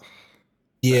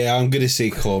 Yeah, I'm going to say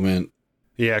comment.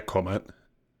 Yeah, comment.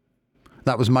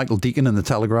 That was Michael Deacon in the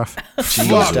Telegraph.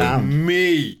 Fuck damn.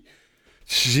 me.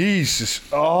 Jesus.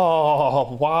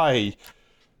 Oh, why?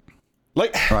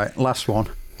 Right, last one.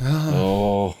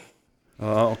 Oh,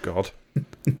 God.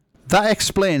 That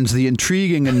explains the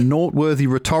intriguing and noteworthy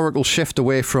rhetorical shift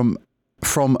away from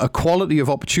equality of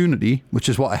opportunity, which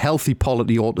is what a healthy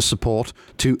polity ought to support,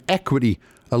 to equity,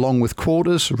 along with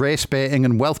quotas, race baiting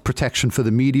and wealth protection for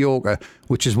the mediocre,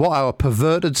 which is what our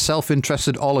perverted,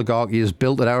 self-interested oligarchy has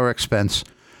built at our expense.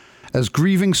 As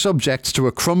grieving subjects to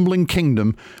a crumbling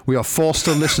kingdom, we are forced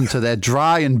to listen to their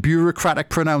dry and bureaucratic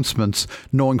pronouncements,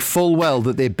 knowing full well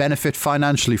that they benefit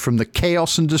financially from the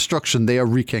chaos and destruction they are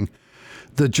wreaking.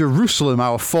 The Jerusalem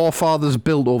our forefathers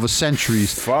built over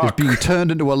centuries is being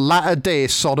turned into a latter-day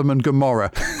Sodom and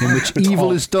Gomorrah, in which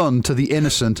evil is done to the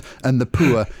innocent and the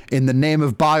poor in the name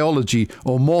of biology,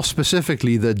 or more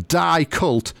specifically, the die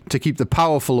cult, to keep the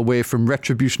powerful away from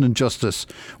retribution and justice.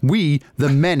 We, the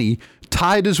many,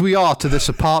 tied as we are to this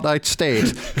apartheid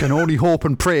state, can only hope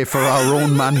and pray for our own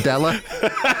Mandela.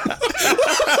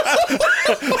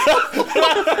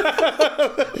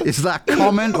 Is that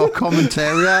comment or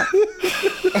commentariat?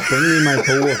 Bring me my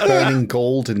bowl of burning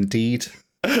gold, indeed.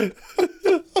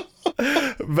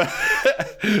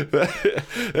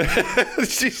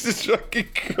 Jesus fucking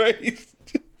Christ.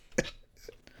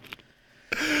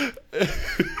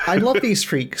 I love these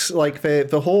freaks. Like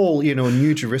the whole,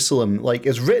 New Jerusalem, like,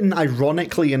 is written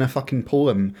ironically in a fucking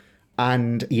poem,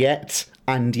 and yet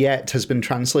has been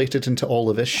translated into all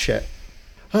of this shit.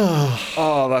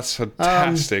 Oh, that's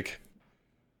fantastic.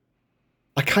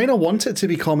 I kind of want it to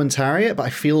be commentariat, but I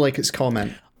feel like it's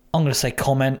comment. I'm going to say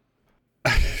comment.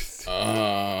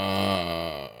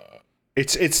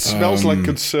 It smells like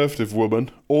conservative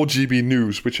woman or GB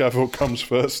News, whichever comes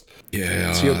first.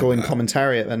 Yeah. So you're going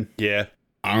commentariat then? Yeah.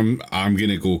 I'm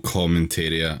gonna go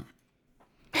commentariat.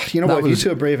 You know what? If you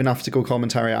two are brave enough to go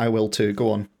commentariat, I will too.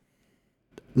 Go on.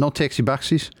 No takesy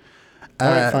backsies.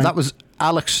 Right, that was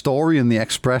Alex Story in the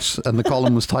Express, and the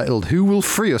column was titled "Who Will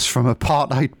Free Us from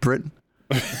Apartheid Britain?"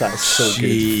 That's so good.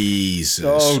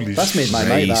 Jesus. That's made my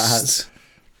night, that has.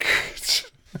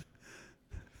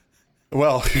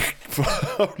 Well,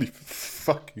 holy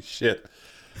fucking shit.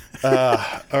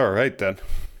 All right then.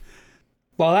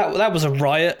 Well, that was a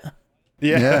riot.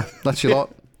 Yeah, that's your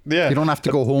lot. Yeah. You don't have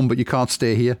to go home, but you can't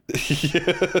stay here.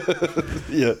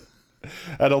 Yeah.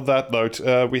 And on that note,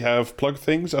 we have plug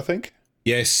things, I think.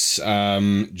 Yes,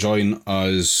 join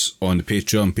us on the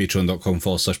Patreon,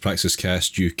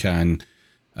 patreon.com/praxiscast. You can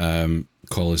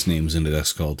call us names in the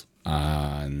Discord,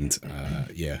 and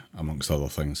amongst other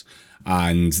things.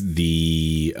 And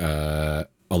the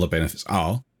other benefits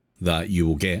are that you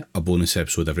will get a bonus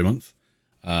episode every month.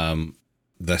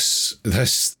 This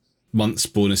month's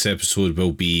bonus episode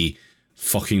will be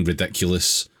fucking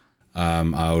ridiculous. I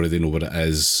already know what it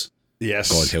is.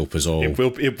 Yes. God help us all. There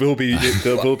will be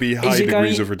high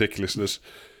degrees of ridiculousness.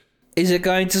 Is it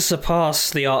going to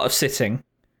surpass the art of sitting?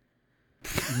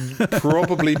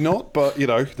 Probably not, but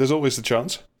there's always the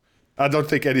chance. I don't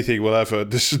think anything will ever.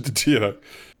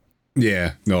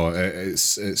 Yeah, no,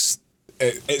 it's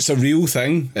a real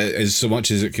thing, as so much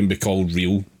as it can be called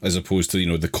real, as opposed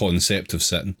to the concept of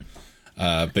sitting.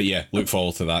 But yeah, look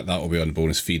forward to that. That will be on the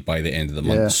bonus feed by the end of the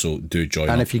month, so do join.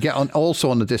 And if you get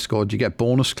also on the Discord, you get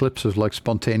bonus clips of like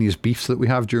spontaneous beefs that we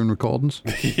have during recordings.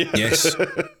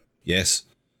 Yes.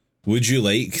 Would you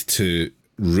like to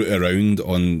root around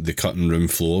on the cutting room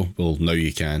floor? Well, now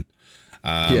you can.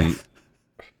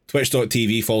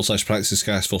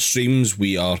 Twitch.tv/praxiscast for streams.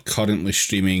 We are currently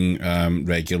streaming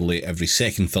regularly every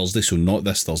second Thursday, so not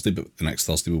this Thursday, but the next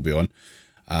Thursday we'll be on.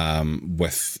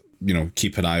 With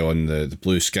keep an eye on the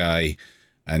Blue Sky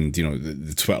and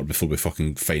the Twitter before we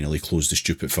fucking finally close the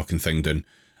stupid fucking thing down,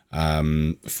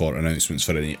 for announcements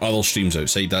for any other streams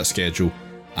outside that schedule.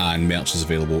 And merch is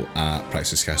available at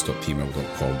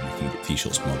praxiscast.tmail.com. You can get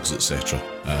t-shirts, mugs, etc.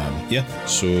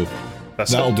 So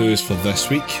that'll do us for this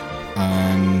week.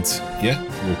 And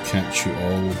we'll catch you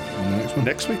all on the next one.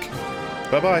 Next week.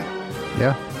 Bye-bye.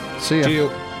 Yeah. See ya. Cheerio.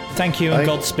 Thank you and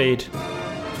Godspeed.